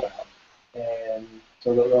don't know about. And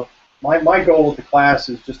so my goal with the class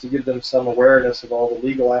is just to give them some awareness of all the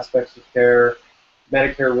legal aspects of care,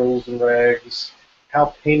 Medicare rules and regs,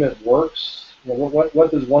 how payment works.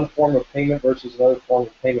 What does one form of payment versus another form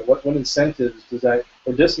of payment? What incentives does that,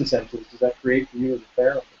 or disincentives, does that create for you as a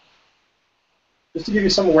therapist? Just to give you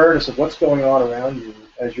some awareness of what's going on around you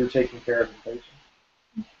as you're taking care of the patient.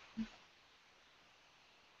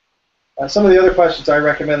 Some of the other questions I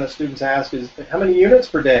recommend that students ask is, how many units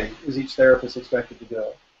per day is each therapist expected to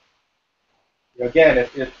go? Again,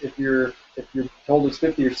 if you're told it's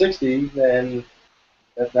 50 or 60, then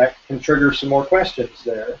that can trigger some more questions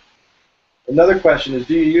there. Another question is,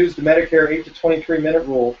 do you use the Medicare 8 to 23 minute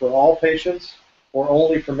rule for all patients or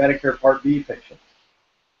only for Medicare Part B patients?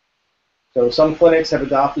 So some clinics have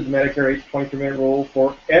adopted the Medicare 8 to 23 minute rule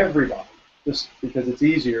for everybody, just because it's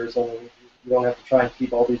easier, so you don't have to try and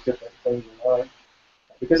keep all these different things in mind.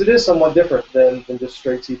 Because it is somewhat different than just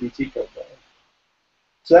straight CPT code billing.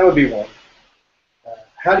 So that would be one.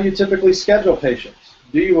 How do you typically schedule patients?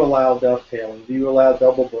 Do you allow dovetailing? Do you allow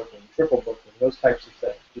double booking, triple booking, those types of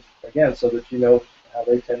things? Just, again, so that you know how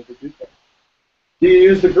they tend to do things. Do you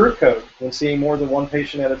use the group code when seeing more than one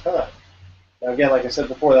patient at a time? Now, again, like I said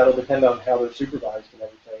before, that'll depend on how they're supervised and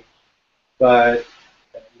everything. But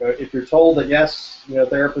if you're told that yes,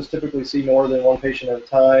 therapists typically see more than one patient at a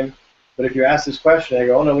time, But if you ask this question, they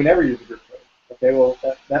go, oh no, we never use a group code. Okay, well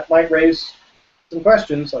that might raise some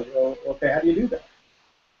questions like, oh, okay, how do you do that?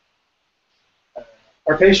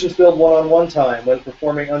 Our patients build one-on-one time when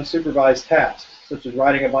performing unsupervised tasks, such as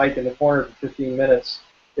riding a bike in the corner for 15 minutes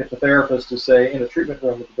if the therapist is, say, in a treatment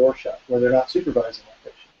room with the door shut, where they're not supervising that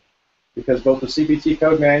patient. Because both the CPT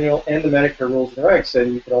code manual and the Medicare rules and regs say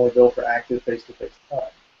you can only bill for active face-to-face time.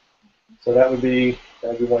 So that would be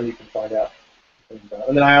one you can find out.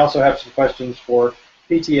 And then I also have some questions for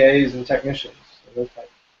PTAs and technicians and those types.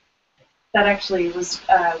 That actually was,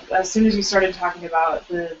 as soon as you started talking about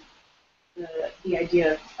the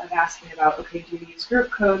idea of asking about, okay, do you use group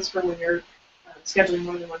codes for when you're scheduling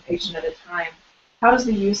more than one patient at a time? How does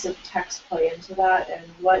the use of text play into that, and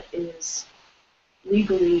what is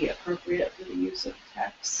legally appropriate for the use of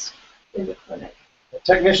text in the clinic?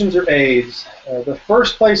 Technicians or aides, the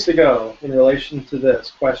first place to go in relation to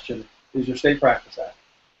this question is your State Practice Act.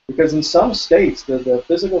 Because in some states, the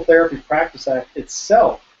Physical Therapy Practice Act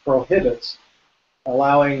itself prohibits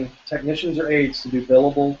allowing technicians or aides to do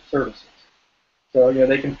billable services. So,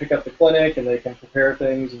 they can pick up the clinic and they can prepare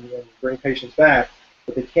things and bring patients back,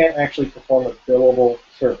 but they can't actually perform a billable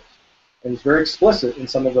service. And it's very explicit in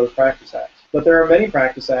some of those practice acts. But there are many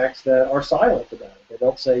practice acts that are silent about it. They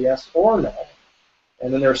don't say yes or no.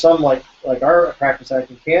 And then there are some, like our practice act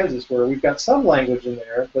in Kansas, where we've got some language in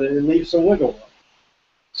there, but it leaves some wiggle room.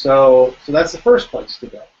 So that's the first place to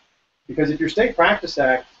go. Because if your State Practice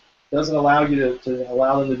Act doesn't allow you to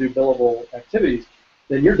allow them to do billable activities,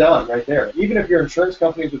 then you're done right there. Even if your insurance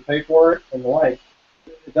companies would pay for it and the like,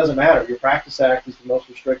 it doesn't matter. Your Practice Act is the most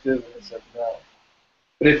restrictive, and it says no.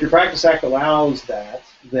 But if your Practice Act allows that,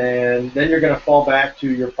 then you're going to fall back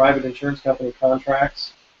to your private insurance company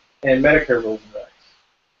contracts and Medicare rules and regs.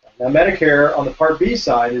 Now, Medicare on the Part B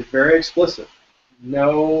side is very explicit.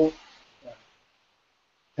 No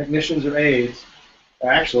technicians or aides.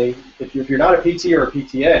 Actually, if you're not a PT or a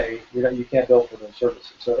PTA, you can't bill for those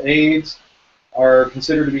services. So aides are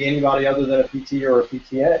considered to be anybody other than a PT or a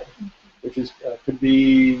PTA, which is could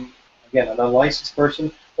be, again, an unlicensed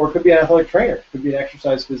person, or it could be an athletic trainer, it could be an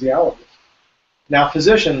exercise physiologist. Now,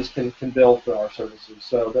 physicians can bill for our services,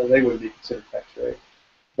 so they wouldn't be considered tech or aid.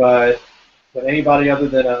 But anybody other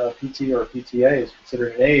than a PT or a PTA is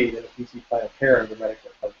considered an aide in a PT plan of care under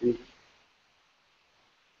Medicare Part B.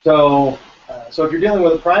 So if you're dealing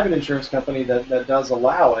with a private insurance company that does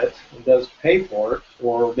allow it and does pay for it,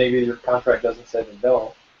 or maybe your contract doesn't say they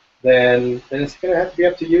don't, then it's going to have to be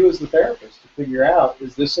up to you as the therapist to figure out,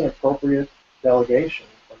 is this an appropriate delegation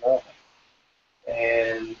or not?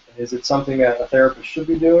 And is it something that a therapist should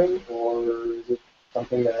be doing, or is it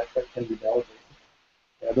something that can be delegated?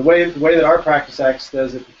 The way that our Practice Act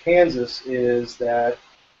says it in Kansas is that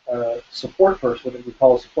a support person, what we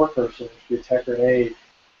call a support person, which would be a tech or an aide,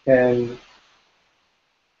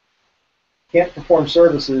 can't perform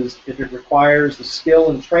services if it requires the skill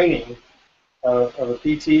and training of a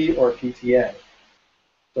PT or a PTA.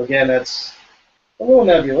 So again, that's a little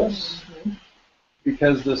nebulous,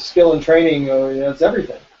 because the skill and training, that's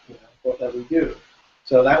everything, what that we do.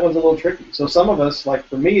 So that one's a little tricky. So some of us, like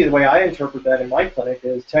for me, the way I interpret that in my clinic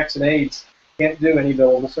is techs and aides can't do any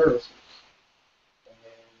billable services. And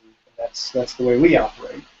that's the way we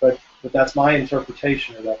operate. But that's my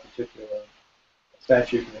interpretation of that particular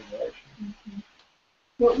statute and regulation.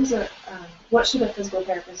 What should a physical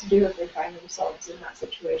therapist do if they find themselves in that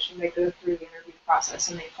situation? They go through the interview process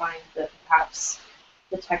and they find that perhaps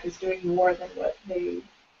the tech is doing more than what they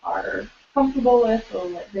are comfortable with, or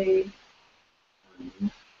what they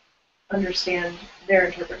understand their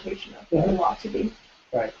interpretation of the law to be.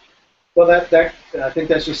 Right. Well, that I think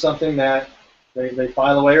that's just something that they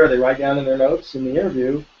file away or they write down in their notes in the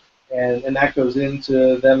interview, and that goes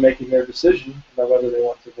into them making their decision about whether they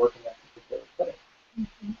want to work in that particular clinic.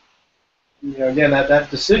 Again,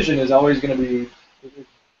 that decision is always going to be,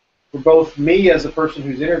 for both me as a person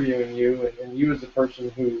who's interviewing you and you as a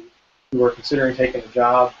person who are considering taking a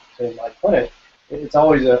job in my clinic, it's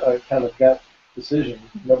always a kind of gut decision.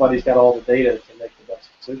 Nobody's got all the data to make the best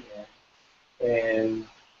decision on. And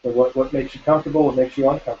so what makes you comfortable, what makes you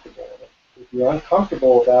uncomfortable? If you're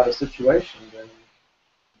uncomfortable about a situation, then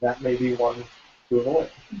that may be one to avoid.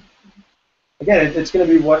 Again, it's going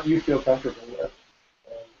to be what you feel comfortable with.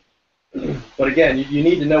 But again, you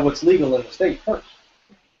need to know what's legal in the state first.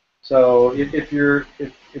 So if you're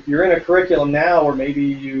in a curriculum now, or maybe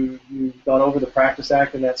you've gone over the Practice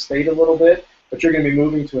Act in that state a little bit, but you're going to be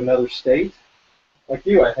moving to another state, like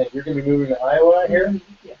you, I think you're going to be moving to Iowa here.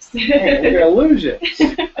 Yes. Man, we're going to lose you.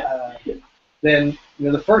 Then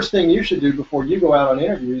the first thing you should do before you go out on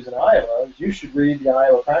interviews in Iowa is you should read the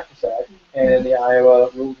Iowa Practice Act and the Iowa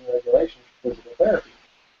Rules and Regulations for physical therapy.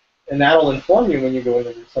 And that'll inform you when you go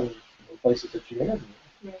into some of the places that you interview.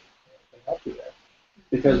 Right. And help you there.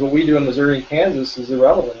 Because what we do in Missouri and Kansas is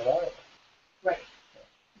irrelevant in Iowa. Right.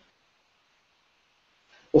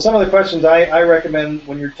 Well, some of the questions I recommend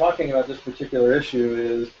when you're talking about this particular issue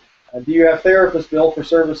is, do you have therapists billed for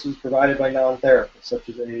services provided by non-therapists, such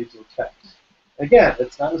as aides or techs? Again,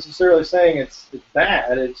 it's not necessarily saying it's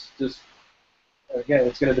bad. It's just, again,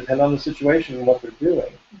 it's going to depend on the situation and what they're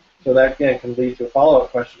doing. So that, again, can lead to a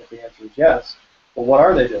follow-up question if the answer is yes. Well, what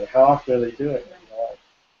are they doing? How often are they doing it?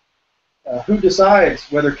 Who decides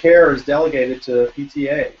whether care is delegated to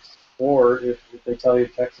PTAs? Or if they tell you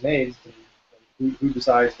techs and aides, who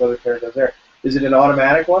decides whether care goes there? Is it an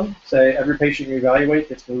automatic one? Say every patient you evaluate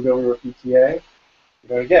gets moved over to a PTA?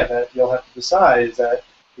 Again, that you'll have to decide, is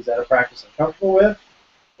that a practice I'm comfortable with?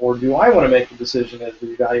 Or do I want to make the decision as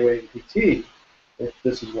the evaluating PT if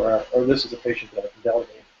this is this is a patient that I can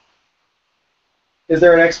delegate? Is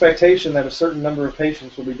there an expectation that a certain number of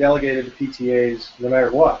patients will be delegated to PTAs no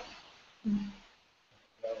matter what? Mm-hmm.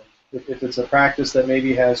 If it's a practice that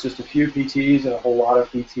maybe has just a few PTs and a whole lot of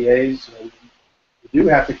PTAs, you do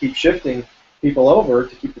have to keep shifting people over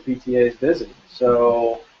to keep the PTAs busy.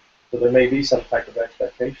 So there may be some type of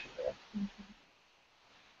expectation there.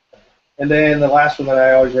 Mm-hmm. And then the last one that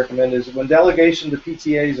I always recommend is when delegation to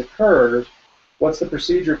PTAs occurs, what's the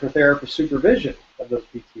procedure for therapist supervision of those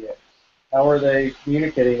PTAs? How are they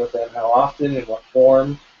communicating with them? How often? In what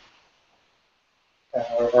form?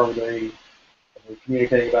 Are they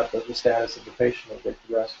communicating about the status of the patient as they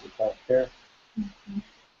progress with the care? Mm-hmm.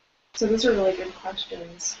 So those are really good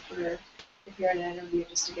questions for if you're in an interview,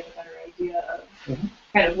 just to get a better idea of mm-hmm.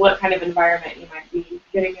 kind of what kind of environment you might be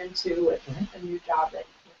getting into with mm-hmm. a new job that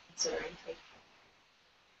you're considering taking.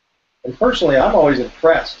 And personally, I'm always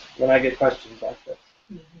impressed when I get questions like this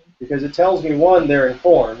mm-hmm. because it tells me, one, they're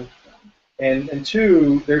informed, and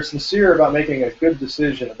two, they're sincere about making a good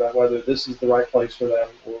decision about whether this is the right place for them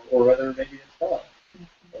or whether maybe it's not.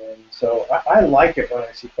 Mm-hmm. And so I like it when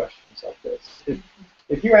I see questions like this.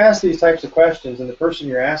 If you ask these types of questions and the person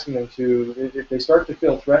you're asking them to, if they start to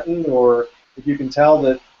feel threatened, or if you can tell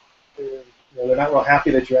that they're not real happy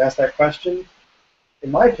that you asked that question, in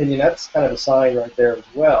my opinion, that's kind of a sign right there as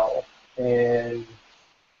well. But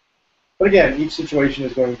again, each situation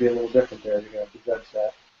is going to be a little different there. You're going to have to judge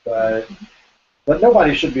that. But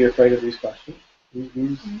nobody should be afraid of these questions.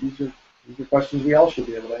 These are questions we all should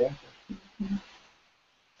be able to answer.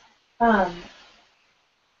 Mm-hmm.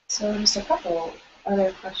 So just a couple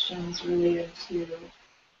other questions related to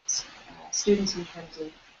students in terms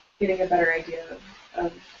of getting a better idea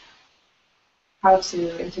of how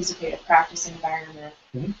to anticipate a practice environment.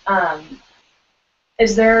 Mm-hmm.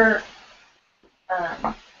 Is there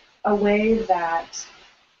a way that,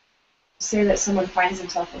 say that someone finds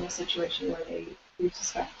themselves in a situation where they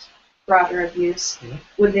suspect fraud or abuse, mm-hmm.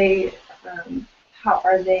 would they,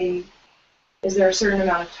 is there a certain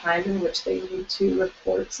amount of time in which they need to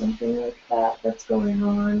report something like that's going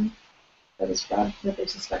on, that they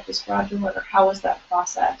suspect is fraudulent, or how is that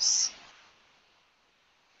process?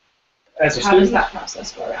 How does that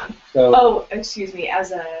process go around? So, excuse me,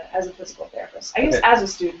 as a physical therapist. I guess okay. As a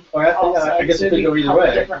student. Well, I guess it could go either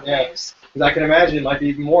way. Different ways. Because I can imagine it might be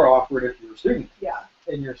even more awkward if you're a student. Yeah.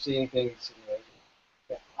 And you're seeing things.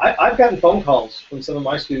 I've gotten phone calls from some of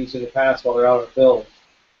my students in the past while they're out in the field,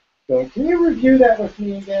 going, "Can you review that with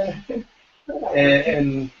me again?"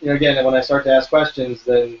 and again, when I start to ask questions,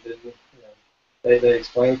 then they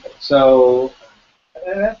explain things. So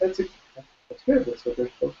that's good. That's what they're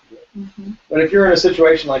supposed to do. Mm-hmm. But if you're in a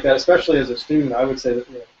situation like that, especially as a student, I would say that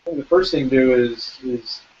the first thing to do is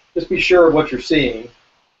just be sure of what you're seeing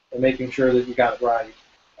and making sure that you got it right.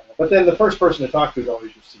 But then the first person to talk to is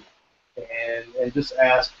always your student, and just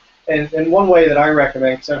ask. And one way that I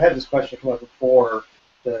recommend, because I've had this question come up before,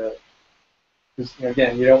 because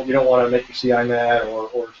again, you don't want to make your CI mad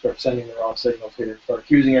or start sending the wrong signals here, start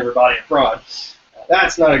accusing everybody of fraud.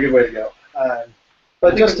 That's not a good way to go.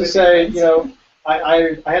 But just to say,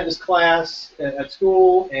 I had this class at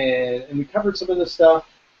school, and we covered some of this stuff,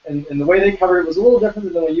 and the way they covered it was a little different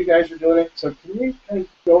than the way you guys are doing it. So can you kind of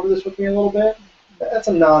go over this with me a little bit? That's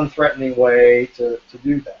a non-threatening way to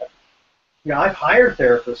do that. I've hired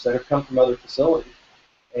therapists that have come from other facilities,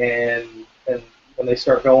 and when they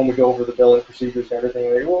start going, we go over the billing procedures and everything.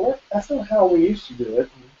 And they go, well, that's not how we used to do it.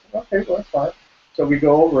 And, okay, well, that's fine. So we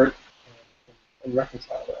go over it and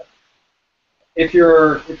reconcile that. If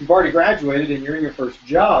you've already graduated and you're in your first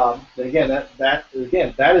job, then again that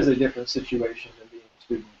is a different situation than being a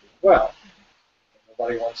student as well.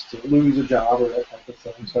 nobody wants to lose a job or that type of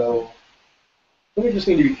thing. So we just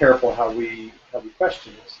need to be careful how we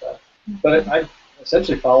question this stuff. But I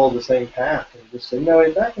essentially follow the same path and just say,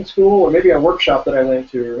 back in school, or maybe a workshop that I went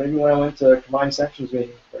to, or maybe when I went to combined sections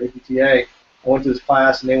meeting for APTA, I went to this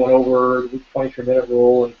class and they went over the 23-minute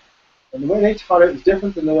rule, and the way they taught it was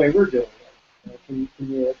different than the way we're doing it. Can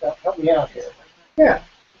you help me out here? Yeah.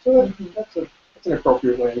 So that's an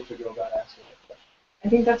appropriate way to go about asking that question. I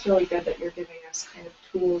think that's really good that you're giving us kind of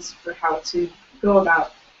tools for how to go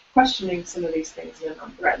about questioning some of these things in a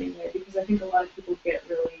non-threatening way, because I think a lot of people get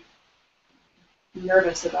really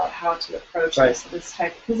nervous about how to approach this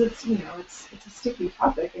type, because it's it's a sticky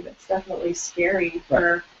topic, and it's definitely scary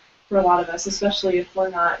for a lot of us, especially if we're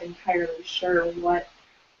not entirely sure what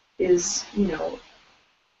is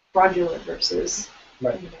fraudulent versus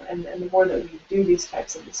and the more that we do these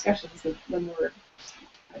types of discussions, the more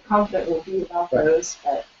confident we'll be about those. But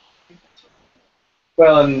I think that's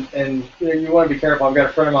well, and you want to be careful. I've got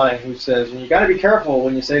a friend of mine who says, you got to be careful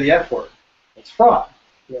when you say the F word. It's fraud.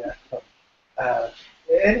 Yeah.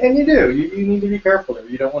 And you do. You need to be careful there.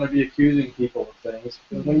 You don't want to be accusing people of things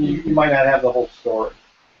when you might not have the whole story.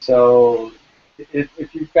 So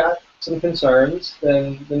if you've got some concerns,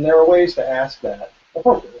 then there are ways to ask that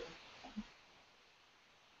appropriately.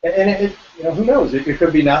 And who knows? It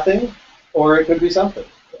could be nothing, or it could be something.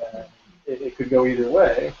 It could go either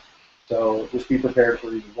way. So just be prepared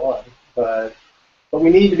for either one. But we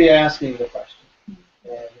need to be asking the question,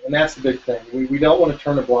 and that's the big thing. We don't want to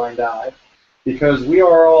turn a blind eye, because we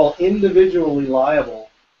are all individually liable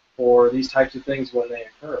for these types of things when they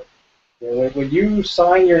occur. When you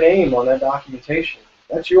sign your name on that documentation,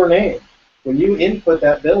 that's your name. When you input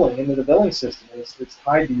that billing into the billing system, and it's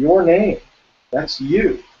tied to your name, that's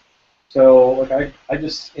you. So I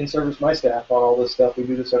just in-service my staff on all this stuff. We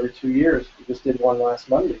do this every 2 years. We just did one last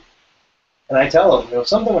Monday. And I tell them, if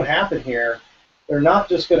something would happen here, they're not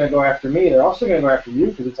just going to go after me, they're also going to go after you,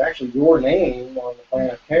 because it's actually your name on the plan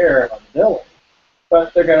of care and on the billing.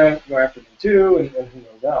 But they're going to go after me too, and who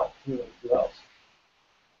knows who else.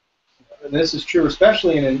 And this is true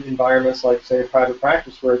especially in environments like, say, a private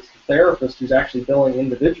practice, where it's the therapist who's actually billing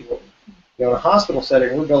individually. In a hospital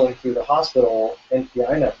setting, we're billing through the hospital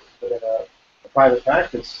NPI number, but in a private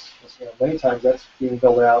practice, many times that's being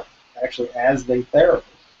billed out actually as the therapist.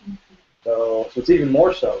 So it's even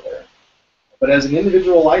more so there. But as an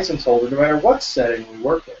individual license holder, no matter what setting we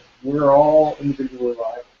work in, we're all individually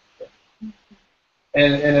liable.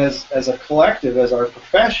 And as a collective, as our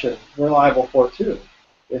profession, we're liable for it too.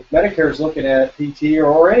 If Medicare is looking at PT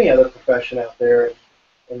or any other profession out there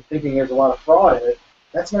and thinking there's a lot of fraud in it,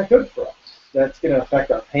 that's not good for us. That's going to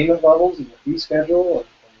affect our payment levels and the fee schedule and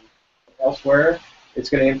elsewhere. It's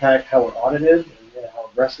going to impact how we're audited and how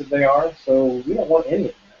aggressive they are. So we don't want any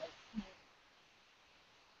of that.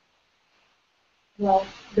 Well,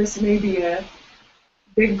 this may be a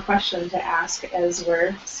big question to ask as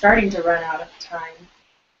we're starting to run out of time.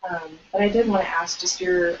 But I did want to ask just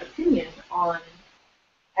your opinion on,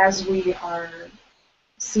 as we are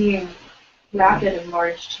seeing rapid and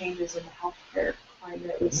large changes in the healthcare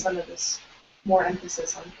climate with some of this more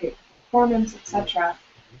emphasis on pay performance, etc.,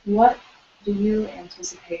 what do you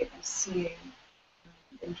anticipate as seeing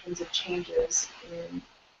in terms of changes in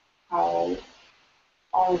how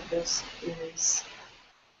all of this is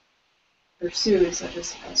pursued, such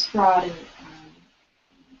as fraud and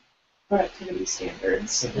productivity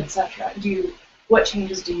standards, etc.? What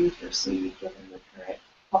changes do you foresee given the current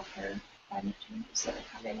healthcare climate changes that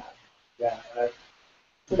are coming up? Yeah,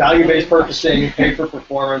 value-based purchasing, pay for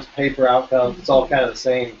performance, pay for outcomes, it's all kind of the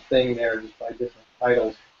same thing there, just by different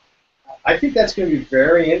titles. I think that's going to be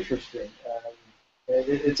very interesting.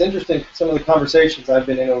 It's interesting, some of the conversations I've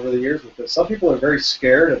been in over the years with this. Some people are very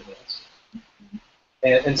scared of this,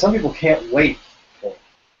 and some people can't wait for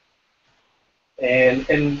it.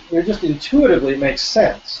 And just intuitively, it makes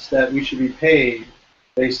sense that we should be paid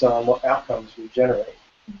based on what outcomes we generate.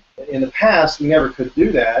 In the past, we never could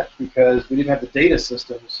do that because we didn't have the data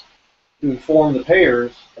systems to inform the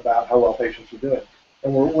payers about how well patients are doing.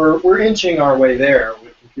 And we're inching our way there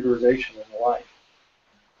with computerization and the like.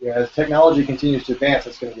 As technology continues to advance,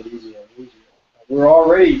 it's going to get easier and easier. We're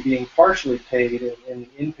already being partially paid in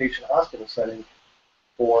the inpatient hospital setting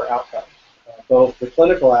for outcomes, both the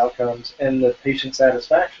clinical outcomes and the patient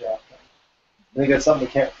satisfaction outcomes. I think that's something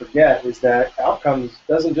we can't forget, is that outcomes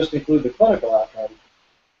doesn't just include the clinical outcomes,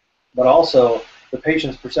 but also the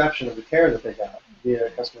patient's perception of the care that they got via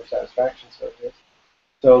customer satisfaction surveys.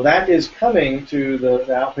 So that is coming to the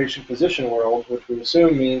outpatient physician world, which we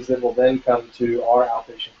assume means that will then come to our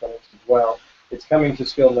outpatient clinics as well. It's coming to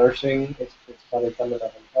skilled nursing. It's probably coming to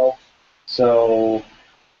home health So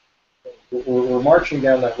we're marching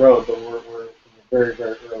down that road, but we're in the very,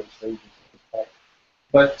 very early stages at this point.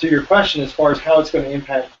 But to your question, as far as how it's going to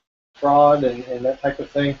impact fraud and that type of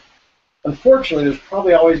thing, unfortunately, there's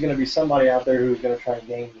probably always going to be somebody out there who's going to try and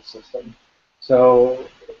game the system. So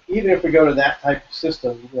even if we go to that type of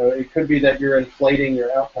system, it could be that you're inflating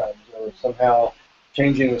your outcomes or somehow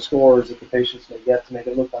changing the scores that the patients may get to make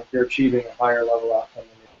it look like you're achieving a higher level outcome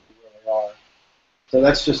than you really are. So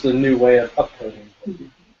that's just a new way of upcoding.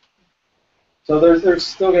 So there's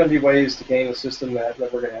still going to be ways to game the system that we're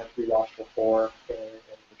going to have to be watchful for and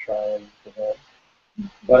to try and prevent.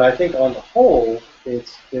 But I think on the whole,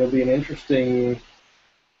 it'll be an interesting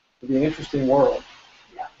world.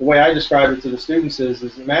 Yeah. The way I describe it to the students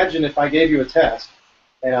is imagine if I gave you a test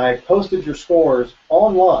and I posted your scores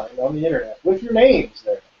online on the internet with your names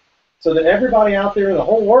there, so that everybody out there in the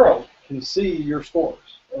whole world can see your scores.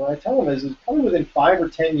 And what I tell them is probably within 5 or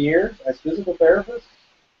 10 years as physical therapists,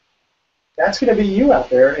 that's going to be you out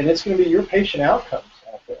there, and it's going to be your patient outcomes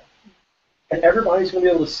out there. And everybody's going to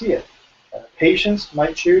be able to see it. Patients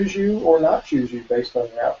might choose you or not choose you based on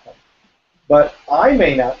your outcome. But I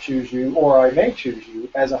may not choose you, or I may choose you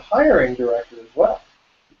as a hiring director as well.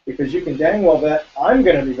 Because you can dang well bet I'm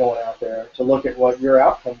going to be going out there to look at what your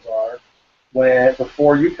outcomes are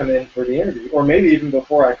before you come in for the interview, or maybe even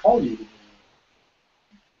before I call you to do it.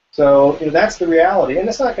 So that's the reality, and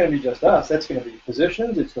it's not going to be just us. That's going to be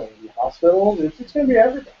physicians, it's going to be hospitals, it's going to be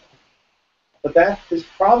everybody. But that is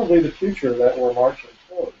probably the future that we're marching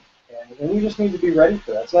toward, and we just need to be ready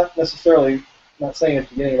for that. It's not necessarily, not saying it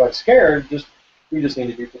to get anybody scared, we just need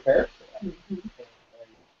to be prepared for that. Mm-hmm.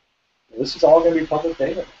 And this is all going to be public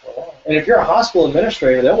data for a while. And if you're a hospital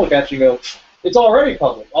administrator, they'll look at you and go, it's already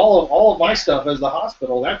public. All of my stuff as the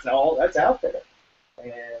hospital, that's out there,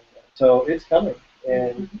 and so it's coming.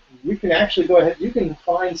 And you can actually go ahead, you can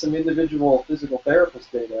find some individual physical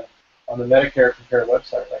therapist data on the Medicare Compare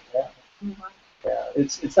website right now. Mm-hmm. Yeah,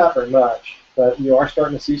 it's not very much, but you are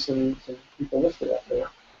starting to see some people listed out there.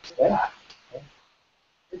 Yeah.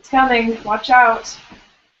 It's coming. Watch out.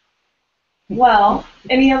 Well,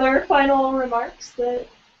 any other final remarks that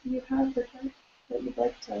you have that you'd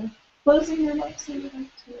like to, closing remarks that you'd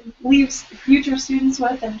like to leave future students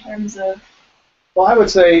with in terms of? Well, I would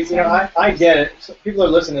say, I get it. So people are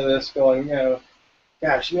listening to this going,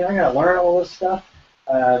 gosh, I got to learn all this stuff.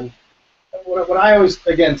 What I always,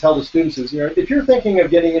 again, tell the students is, if you're thinking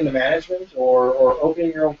of getting into management or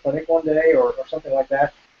opening your own clinic one day or something like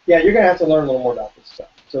that, yeah, you're going to have to learn a little more about this stuff.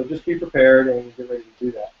 So just be prepared and get ready to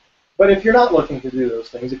do that. But if you're not looking to do those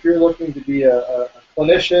things, if you're looking to be a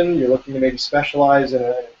clinician, you're looking to maybe specialize in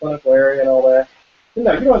a clinical area and all that, you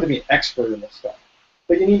don't have to be an expert in this stuff.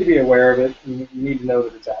 But you need to be aware of it, and you need to know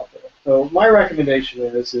that it's out there. So my recommendation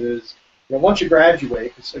is once you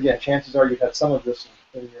graduate, because again, chances are you've had some of this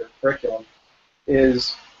in your curriculum,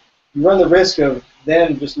 is you run the risk of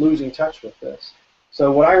then just losing touch with this.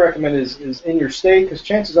 So what I recommend is in your state, because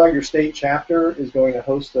chances are your state chapter is going to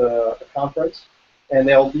host a conference, and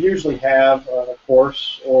they'll usually have a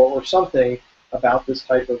course or something about this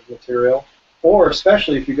type of material. Or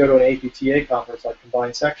especially if you go to an APTA conference like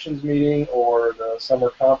Combined Sections meeting or the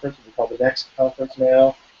summer conference, which we call the next conference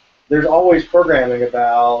now, there's always programming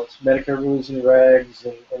about Medicare rules and regs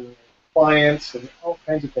and compliance and all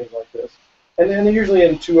kinds of things like this. And then they're usually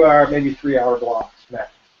in 2-hour, maybe 3-hour blocks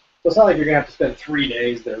max. So it's not like you're going to have to spend 3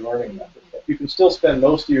 days there learning about this stuff. You can still spend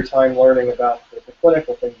most of your time learning about the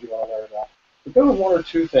clinical things you want to learn about. But go to 1 or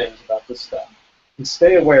 2 things about this stuff and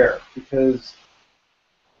stay aware, because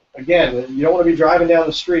again, you don't want to be driving down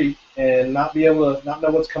the street and not be able to not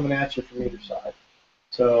know what's coming at you from either side.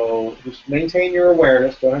 So just maintain your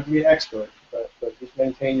awareness. Don't have to be an expert, but just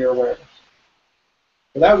maintain your awareness.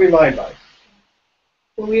 So that would be my advice.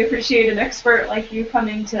 Well, we appreciate an expert like you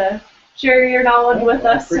coming to share your knowledge with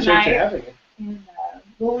us tonight. I appreciate you having me. And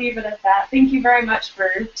we'll leave it at that. Thank you very much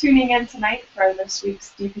for tuning in tonight for this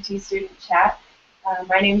week's DPT Student Chat.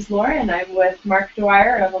 My name's Laura, and I'm with Mark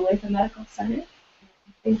Dwyer of Olathe Medical Center.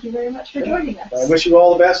 Thank you very much for joining us. I wish you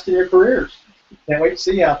all the best in your careers. Can't wait to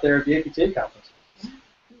see you out there at the APTA conference.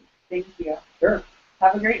 Thank you. Sure.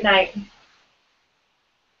 Have a great night.